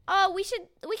 oh, we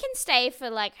can stay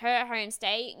for, like, her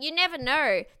homestay. You never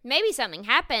know. Maybe something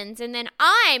happens, and then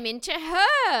I'm into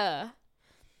her.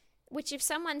 Which, if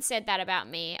someone said that about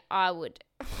me, I would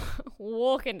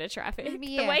walk into traffic.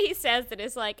 Yeah. The way he says that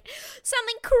is like,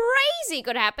 something crazy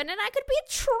could happen and I could be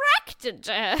attracted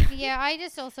to her. Yeah, I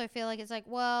just also feel like it's like,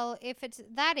 well, if it's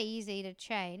that easy to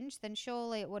change, then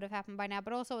surely it would have happened by now.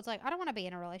 But also it's like, I don't want to be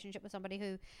in a relationship with somebody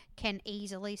who can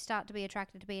easily start to be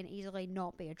attracted to me and easily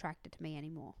not be attracted to me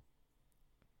anymore.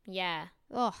 Yeah.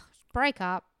 Ugh, break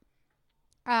up.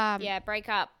 Yeah, break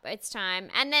up. It's time.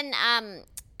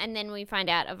 And then we find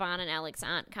out Ivan and Alex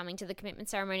aren't coming to the commitment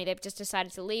ceremony. They've just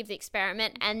decided to leave the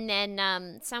experiment. And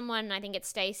then someone, I think it's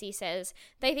Stacey, says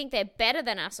they think they're better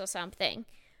than us or something.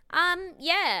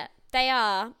 Yeah, they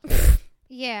are.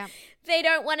 Yeah. They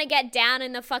don't want to get down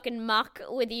in the fucking muck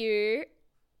with you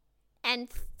and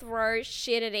throw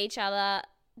shit at each other.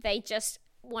 They just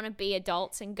want to be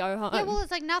adults and go home. Yeah, well,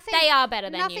 it's like nothing. They are better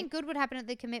than you. Nothing good would happen at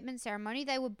the commitment ceremony.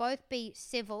 They would both be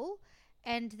civil,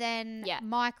 and then Yeah.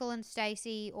 Michael and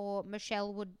Stacey or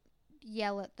Michelle would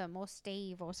yell at them, or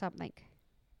Steve or something.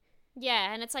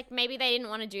 Yeah, and it's like maybe they didn't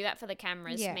want to do that for the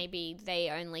cameras. Yeah. Maybe they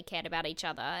only cared about each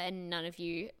other and none of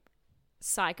you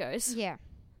psychos. Yeah.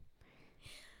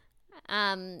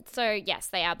 So yes,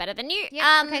 they are better than you.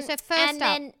 Yeah. Okay, so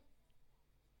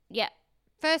yeah.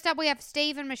 First up, we have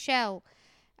Steve and Michelle.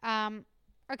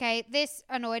 Okay, this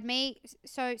annoyed me.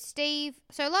 So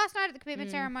last night at the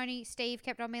commitment ceremony, Steve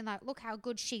kept on being like, look how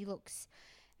good she looks.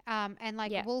 And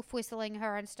like wolf whistling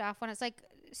her and stuff. When it's like,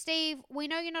 Steve, we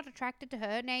know you're not attracted to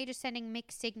her. Now you're just sending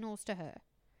mixed signals to her.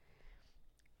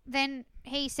 Then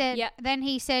he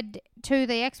said to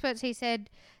the experts, he said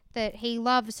that he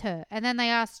loves her. And then they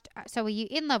asked, so are you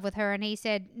in love with her? And he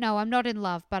said, no, I'm not in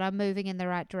love, but I'm moving in the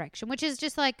right direction. Which is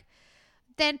just like,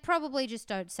 then probably just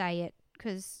don't say it,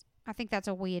 because I think that's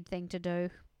a weird thing to do.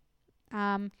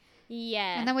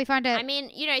 Yeah. And then we find out... I mean,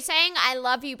 saying I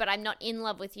love you but I'm not in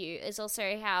love with you is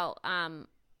also how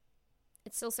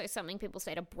it's also something people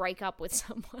say to break up with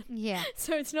someone. Yeah.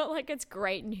 So it's not like it's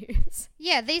great news.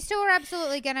 Yeah, these two are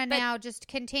absolutely going to now just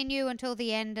continue until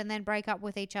the end and then break up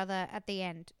with each other at the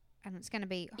end. And it's going to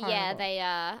be horrible. Yeah, they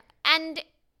are. And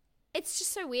it's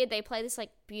just so weird. They play this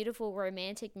like beautiful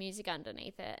romantic music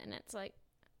underneath it and it's like...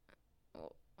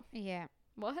 Yeah.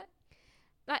 What?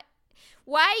 Like,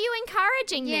 why are you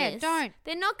encouraging this? Yeah, don't.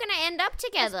 They're not going to end up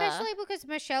together. Especially because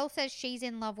Michelle says she's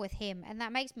in love with him, and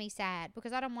that makes me sad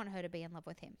because I don't want her to be in love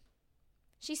with him.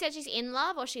 She said she's in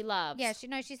love or she loves? Yeah,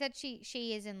 she said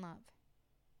she is in love.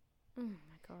 Oh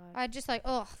my god. I just like,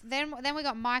 ugh. Then we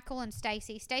got Michael and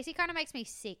Stacey. Stacey kind of makes me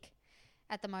sick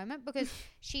at the moment because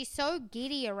she's so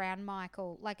giddy around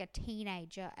Michael like a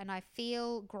teenager, and I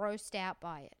feel grossed out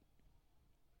by it.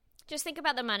 Just think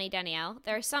about the money, Danielle.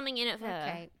 There is something in it for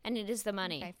her, and it is the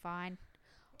money. Okay, fine.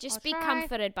 Just I'll be try.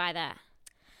 comforted by that.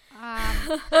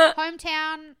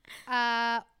 Hometown.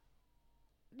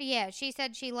 Yeah, she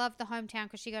said she loved the hometown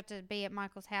because she got to be at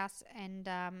Michael's house, and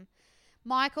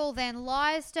Michael then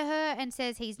lies to her and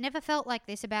says he's never felt like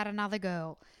this about another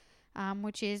girl,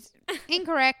 which is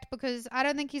incorrect because I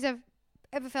don't think he's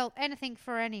ever felt anything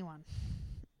for anyone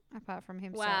apart from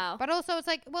himself. Wow. But also it's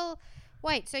like, well,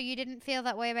 wait, so you didn't feel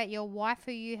that way about your wife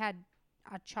who you had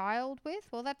a child with?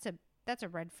 Well, that's a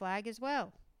red flag as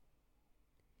well.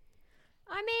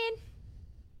 I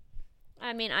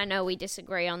mean, I know we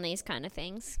disagree on these kind of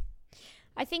things.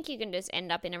 I think you can just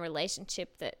end up in a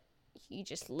relationship that you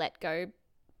just let go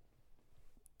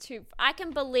to. I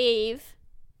can believe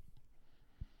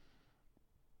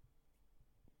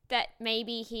that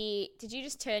maybe he... Did you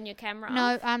just turn your camera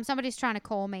off? No, somebody's trying to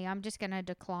call me. I'm just going to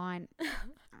decline.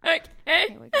 Okay.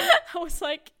 Here we go. I was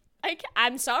like,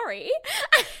 I'm sorry.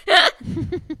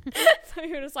 So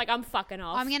you're just like, I'm fucking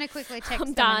off. I'm going to quickly text I'm them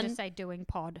and done. just say doing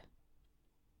pod.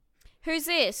 Who's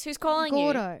this? Who's calling you?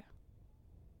 Gordo.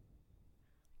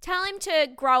 Tell him to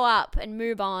grow up and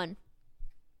move on.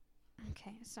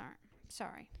 Okay,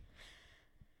 sorry.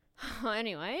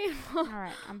 Anyway. All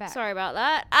right, I'm back. Sorry about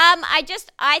that.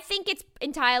 I think it's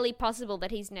entirely possible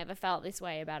that he's never felt this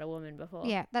way about a woman before.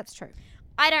 Yeah, that's true.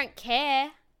 I don't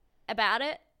care about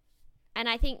it. And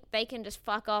I think they can just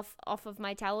fuck off of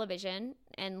my television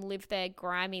and live their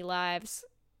grimy lives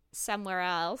somewhere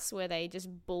else where they just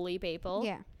bully people.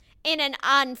 Yeah. In an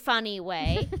unfunny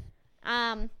way.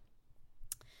 And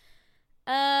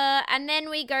then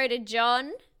we go to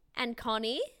John and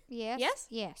Connie. Yes. Yes?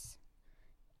 Yes.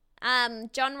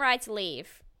 John writes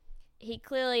leave. He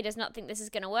clearly does not think this is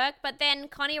going to work, but then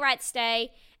Connie writes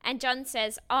stay, and John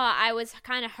says, I was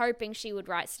kind of hoping she would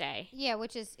write stay. Yeah,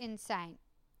 which is insane.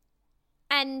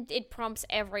 And it prompts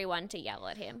everyone to yell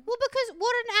at him. Well, because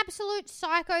what an absolute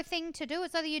psycho thing to do.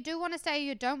 It's either you do want to stay or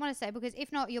you don't want to stay, because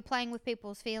if not, you're playing with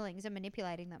people's feelings and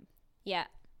manipulating them. Yeah.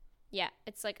 Yeah.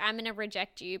 It's like, I'm going to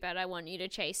reject you, but I want you to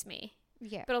chase me.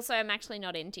 Yeah. But also, I'm actually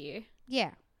not into you.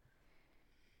 Yeah.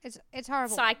 It's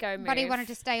horrible. Psycho move. But he wanted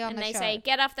to stay on the show. And they say,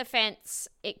 get off the fence.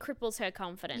 It cripples her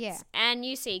confidence. Yeah. And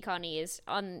you see Connie is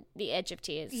on the edge of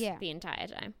tears the entire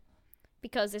time.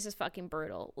 Because this is fucking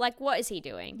brutal. Like, what is he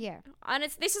doing? Yeah. And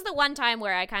this is the one time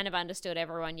where I kind of understood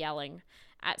everyone yelling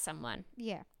at someone.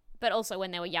 Yeah. But also when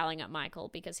they were yelling at Michael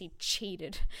because he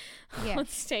cheated Yeah. on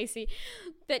Stacey.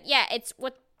 But yeah, it's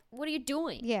what are you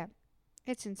doing? Yeah.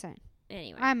 It's insane.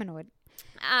 Anyway. I'm annoyed.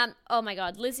 Oh my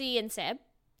God. Lizzie and Seb.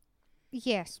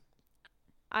 Yes.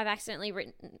 I've accidentally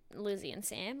written Lizzie and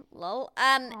Sam. Lol.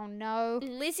 Oh no.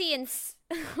 Lizzie and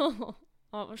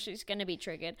oh, she's going to be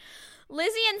triggered.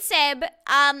 Lizzie and Seb,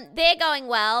 they're going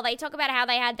well. They talk about how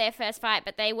they had their first fight,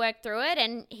 but they worked through it,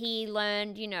 and he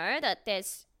learned, you got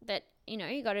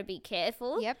to be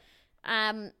careful. Yep.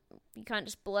 You can't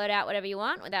just blurt out whatever you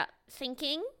want without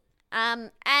thinking.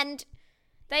 And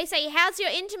they say, how's your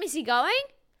intimacy going?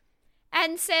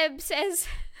 And Seb says,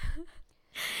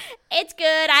 it's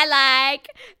good, I like,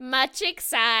 much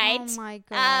excite. Oh my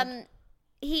God.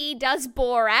 He does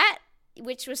Borat,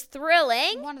 which was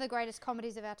thrilling. One of the greatest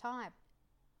comedies of our time.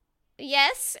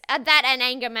 Yes, that and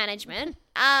anger management.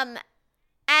 And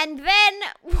then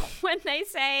when they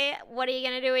say, what are you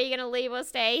going to do? Are you going to leave or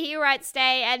stay? He writes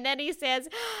stay, and then he says,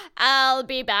 I'll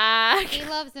be back. He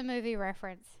loves the movie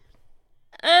reference.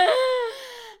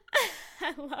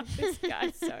 I love this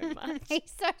guy so much.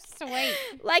 He's so sweet.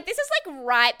 Like, this is like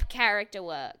ripe character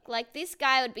work. Like, this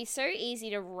guy would be so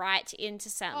easy to write into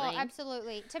something. Oh,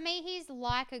 absolutely. To me, he's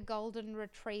like a golden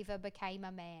retriever became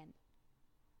a man.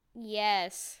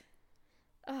 Yes.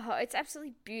 Oh, it's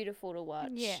absolutely beautiful to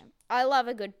watch. Yeah. I love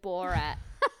a good Borat,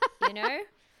 you know?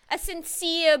 A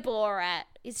sincere Borat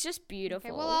is just beautiful.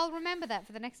 Okay, well, I'll remember that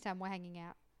for the next time we're hanging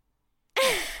out.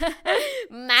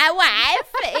 My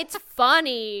wife, it's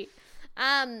funny.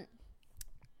 And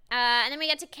then we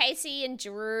get to Casey and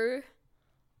Drew.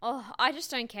 Oh, I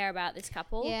just don't care about this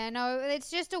couple. Yeah, no,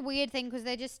 it's just a weird thing because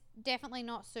they're just definitely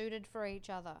not suited for each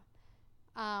other.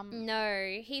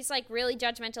 No, he's like really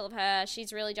judgmental of her.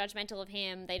 She's really judgmental of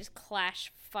him. They just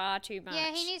clash far too much.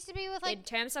 Yeah, he needs to be with like in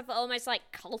terms of almost like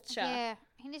culture. Yeah,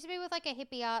 he needs to be with like a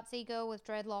hippie artsy girl with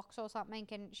dreadlocks or something,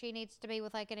 and she needs to be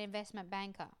with like an investment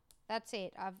banker. That's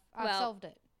it. I've solved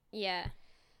it. Yeah.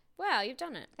 Wow, you've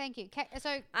done it. Thank you.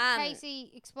 So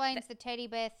Casey explains the teddy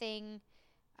bear thing,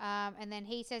 and then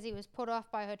he says he was put off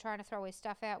by her trying to throw his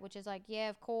stuff out, which is like, yeah,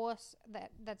 of course,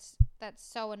 that's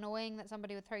so annoying that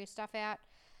somebody would throw your stuff out.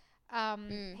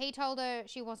 He told her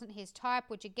she wasn't his type,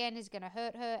 which again is going to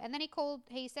hurt her. And then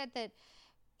he said that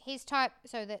his type,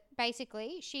 so that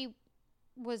basically she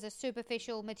was a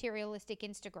superficial, materialistic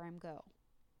Instagram girl,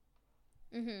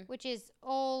 which is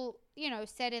all,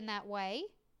 said in that way,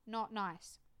 not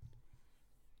nice.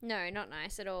 No, not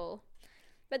nice at all.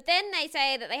 But then they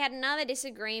say that they had another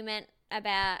disagreement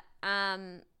about,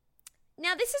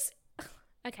 now this is,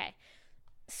 okay.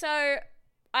 So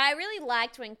I really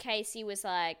liked when Casey was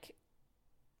like,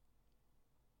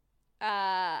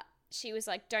 she was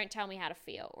like, don't tell me how to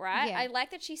feel, right? Yeah. I like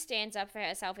that she stands up for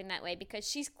herself in that way because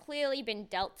she's clearly been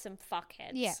dealt some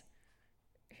fuckheads. Yeah.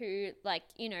 Who, like,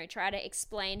 try to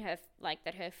explain her, like,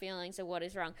 that her feelings are what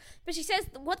is wrong. But she says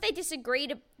one thing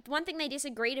they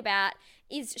disagreed about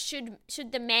is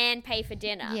should the man pay for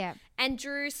dinner? Yeah. And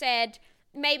Drew said,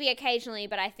 maybe occasionally,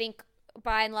 but I think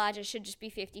by and large it should just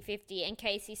be 50-50. And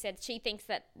Casey said she thinks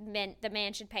that the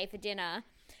man should pay for dinner.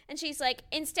 And she's like,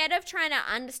 instead of trying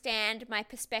to understand my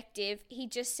perspective, he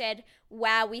just said,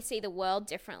 wow, we see the world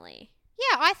differently.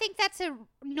 Yeah, I think that's a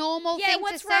normal thing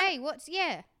to say.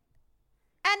 Yeah.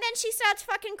 And then she starts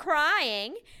fucking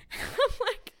crying. I'm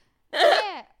like,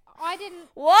 yeah, I didn't.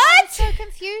 What? I was so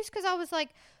confused because I was like,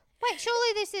 wait,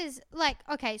 surely this is like,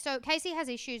 okay, so Casey has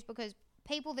issues because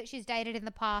people that she's dated in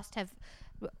the past have,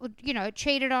 you know,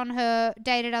 cheated on her,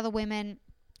 dated other women,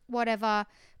 whatever.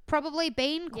 Probably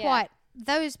been quite.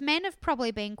 Those men have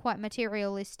probably been quite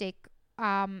materialistic.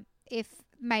 If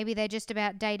maybe they're just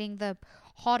about dating the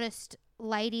hottest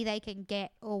lady they can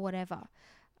get or whatever,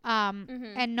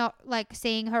 and not like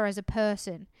seeing her as a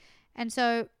person. And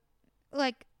so,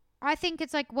 like, I think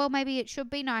it's like, well, maybe it should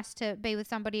be nice to be with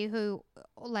somebody who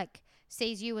like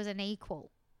sees you as an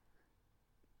equal.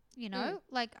 You know,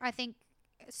 like I think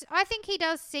he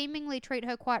does seemingly treat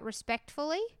her quite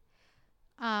respectfully.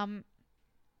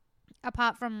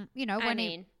 Apart from, you know,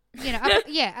 when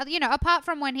apart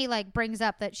from when he like brings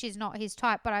up that she's not his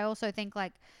type, but I also think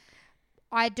like,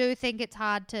 I do think it's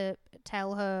hard to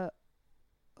tell her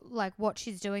like what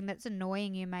she's doing that's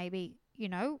annoying you, maybe, you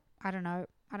know, I don't know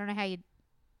how you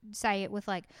say it with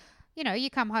like, you know, you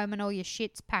come home and all your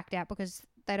shit's packed out because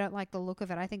they don't like the look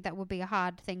of it. I think that would be a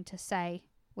hard thing to say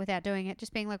without doing it,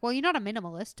 just being like, well, you're not a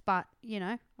minimalist, but, you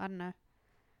know, I don't know.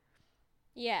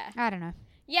 Yeah. I don't know.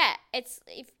 Yeah, it's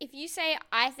if you say,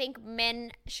 I think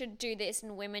men should do this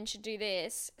and women should do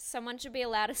this, someone should be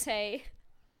allowed to say,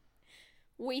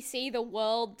 we see the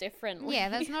world differently. Yeah,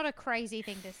 that's not a crazy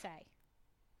thing to say.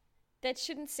 That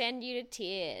shouldn't send you to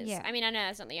tears. Yeah. I mean, I know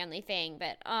that's not the only thing,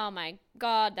 but oh my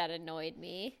God, that annoyed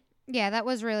me. Yeah, that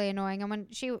was really annoying. And when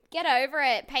she... Get over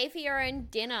it. Pay for your own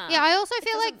dinner. Yeah, I also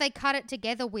feel like they cut it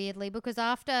together weirdly, because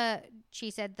after she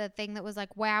said the thing that was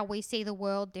like, wow, we see the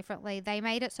world differently, they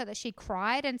made it so that she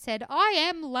cried and said, I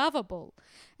am lovable.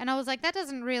 And I was like, that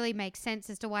doesn't really make sense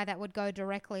as to why that would go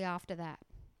directly after that.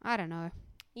 I don't know.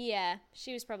 Yeah,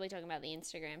 she was probably talking about the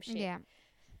Instagram shit. Yeah.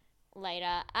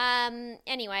 Later.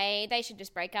 Anyway, they should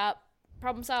just break up.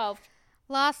 Problem solved.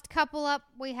 Last couple up,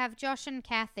 we have Josh and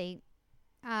Kathy.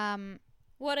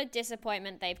 What a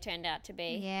disappointment they've turned out to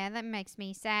be. Yeah, that makes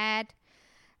me sad.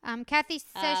 Kathy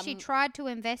says she tried to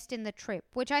invest in the trip,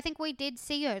 which I think we did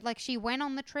see her. Like, she went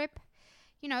on the trip.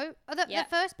 You know, the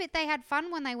first bit they had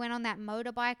fun when they went on that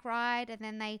motorbike ride, and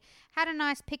then they had a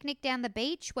nice picnic down the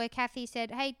beach where Kathy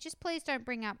said, hey, just please don't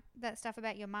bring up that stuff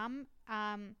about your mum,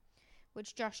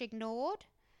 which Josh ignored.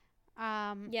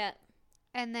 Yeah.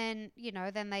 And then, you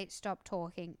know, then they stopped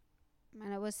talking,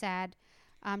 and it was sad.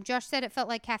 Josh said it felt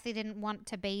like Kathy didn't want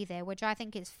to be there, which I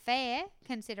think is fair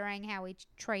considering how he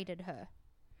treated her.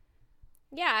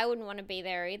 Yeah, I wouldn't want to be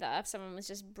there either if someone was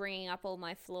just bringing up all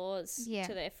my flaws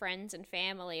to their friends and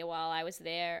family while I was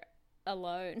there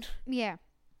alone. Yeah,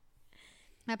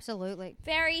 absolutely.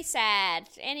 Very sad.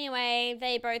 Anyway,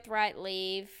 they both write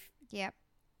leave. Yep.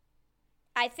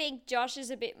 I think Josh is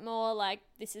a bit more like,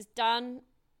 this is done,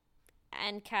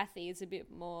 and Kathy is a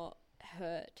bit more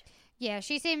hurt. Yeah,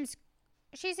 she seems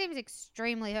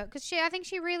extremely hurt because I think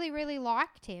she really, really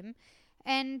liked him,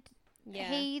 and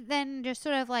he then just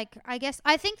sort of like, I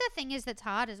think the thing is that's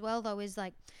hard as well though is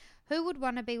like, who would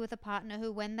want to be with a partner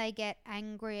who, when they get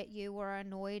angry at you or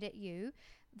annoyed at you,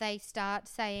 they start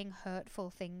saying hurtful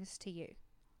things to you?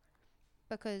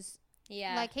 Because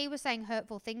like, he was saying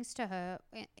hurtful things to her,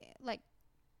 like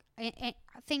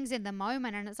things in the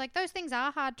moment, and it's like, those things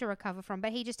are hard to recover from,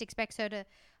 but he just expects her to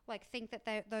like think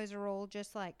that those are all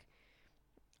just like,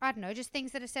 I don't know, just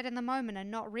things that are said in the moment and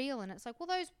not real. And it's like, well,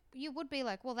 those, you would be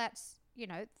like, well, that's, you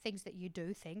know, things that you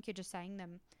do think. You're just saying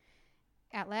them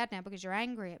out loud now because you're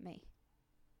angry at me.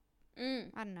 I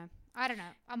don't know.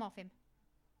 I'm off him.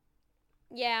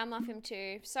 Yeah, I'm off him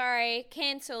too. Sorry.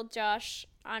 Cancelled, Josh.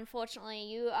 Unfortunately,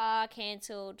 you are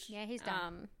cancelled. Yeah, he's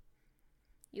done.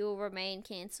 You'll remain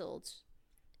cancelled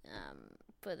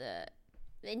for the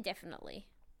indefinitely.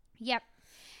 Yep.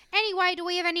 Anyway, do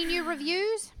we have any new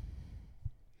reviews?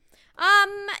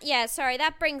 Yeah, sorry,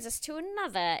 that brings us to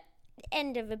another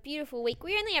end of a beautiful week.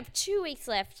 We only have 2 weeks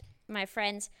left, my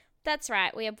friends. That's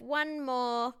right, we have one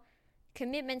more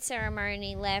commitment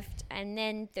ceremony left, and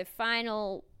then the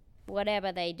final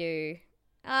whatever they do.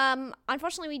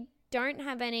 Unfortunately, we don't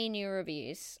have any new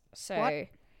reviews, so... What?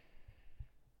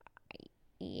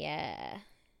 Yeah.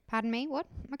 Pardon me, what?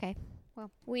 Okay. Well,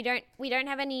 we don't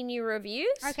have any new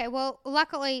reviews. Okay, well,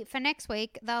 luckily for next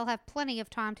week, they'll have plenty of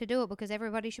time to do it because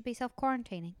everybody should be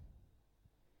self-quarantining.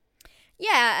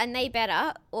 Yeah, and they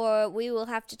better, or we will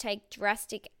have to take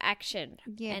drastic action.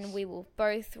 Yes. And we will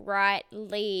both write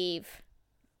leave.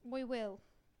 We will.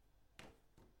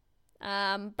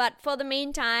 But for the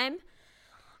meantime,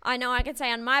 I know I can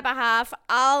say on my behalf,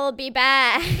 I'll be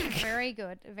back. Very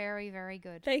good. Very, very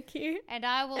good. Thank you. And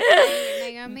I will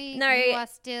say, Naomi, No. you are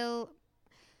still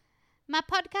my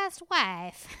podcast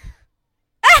wife.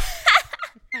 I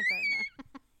don't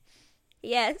know.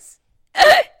 Yes.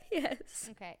 Yes.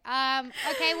 Okay.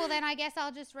 Okay, well then I guess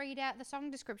I'll just read out the song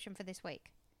description for this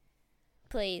week.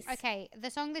 Please. Okay, the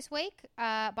song this week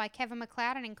by Kevin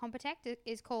MacLeod and Incompetech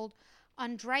is called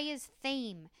Andrea's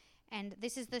Theme. And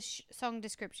this is the song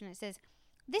description. It says,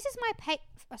 This is my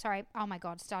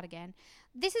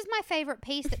favorite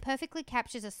piece that perfectly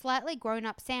captures a slightly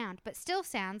grown-up sound, but still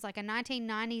sounds like a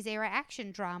 1990s era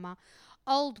action drama.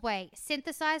 Old way,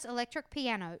 synthesized electric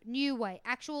piano. New way,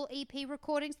 actual EP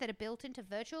recordings that are built into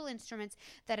virtual instruments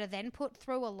that are then put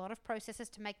through a lot of processes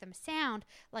to make them sound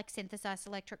like synthesized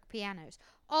electric pianos.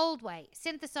 Old way,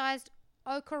 synthesized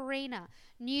ocarina.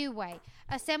 New way,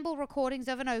 assemble recordings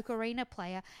of an ocarina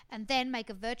player and then make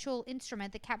a virtual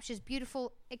instrument that captures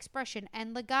beautiful expression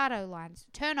and legato lines.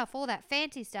 Turn off all that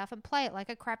fancy stuff and play it like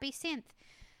a crappy synth.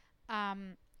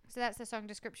 So that's the song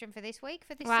description for this week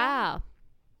for this song.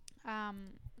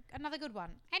 Another good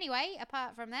one. Anyway,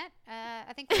 apart from that,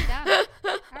 I think we're done.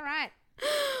 All right.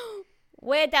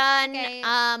 We're done. Okay.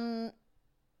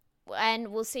 And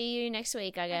we'll see you next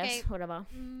week, I guess. Okay. Whatever.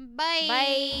 Bye.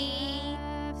 Bye.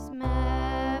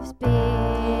 Maths,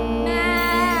 bitch.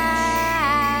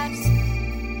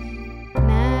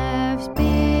 Maths, bitch.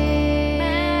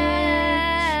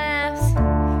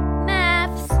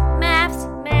 Maths, maths,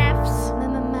 maths.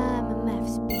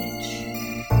 Maths, bitch.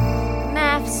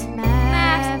 Maths, Maths,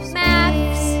 maths,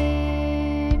 maths.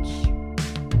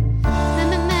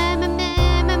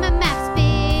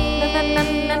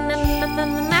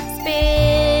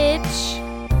 bitch.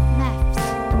 Maths,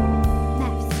 bitch.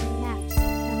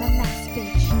 Maths,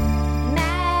 bitch.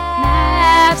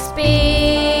 Maths, bitch.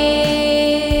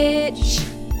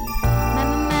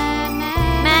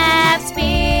 Maths, bitch. Maths,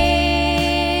 bitch.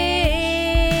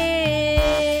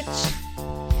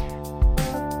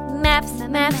 Maths,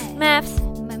 maths, maths.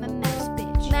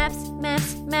 Bitch. Maths,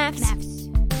 maths, maths.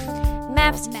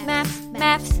 Maths, Maths,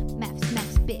 maths,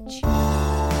 maths. bitch.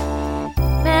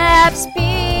 Maths,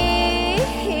 bitch.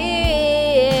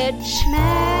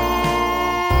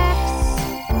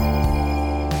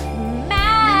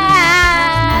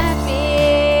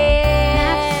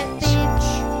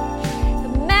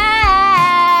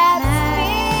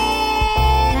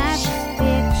 Maths,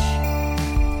 bitch.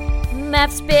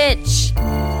 Maths, bitch.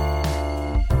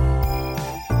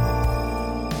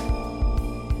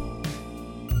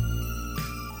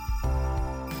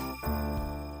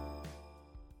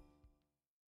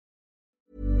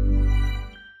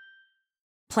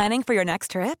 Planning for your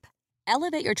next trip?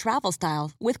 Elevate your travel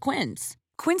style with Quince.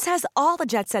 Quince has all the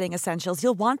jet-setting essentials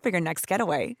you'll want for your next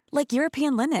getaway, like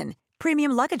European linen,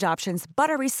 premium luggage options,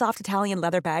 buttery soft Italian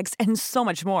leather bags, and so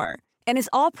much more. And is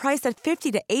all priced at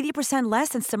 50 to 80% less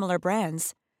than similar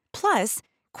brands. Plus,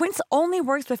 Quince only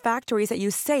works with factories that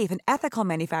use safe and ethical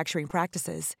manufacturing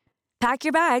practices. Pack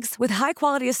your bags with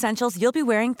high-quality essentials you'll be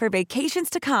wearing for vacations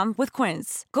to come with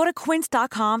Quince. Go to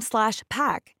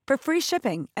quince.com/pack for free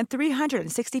shipping and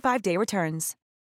 365-day returns.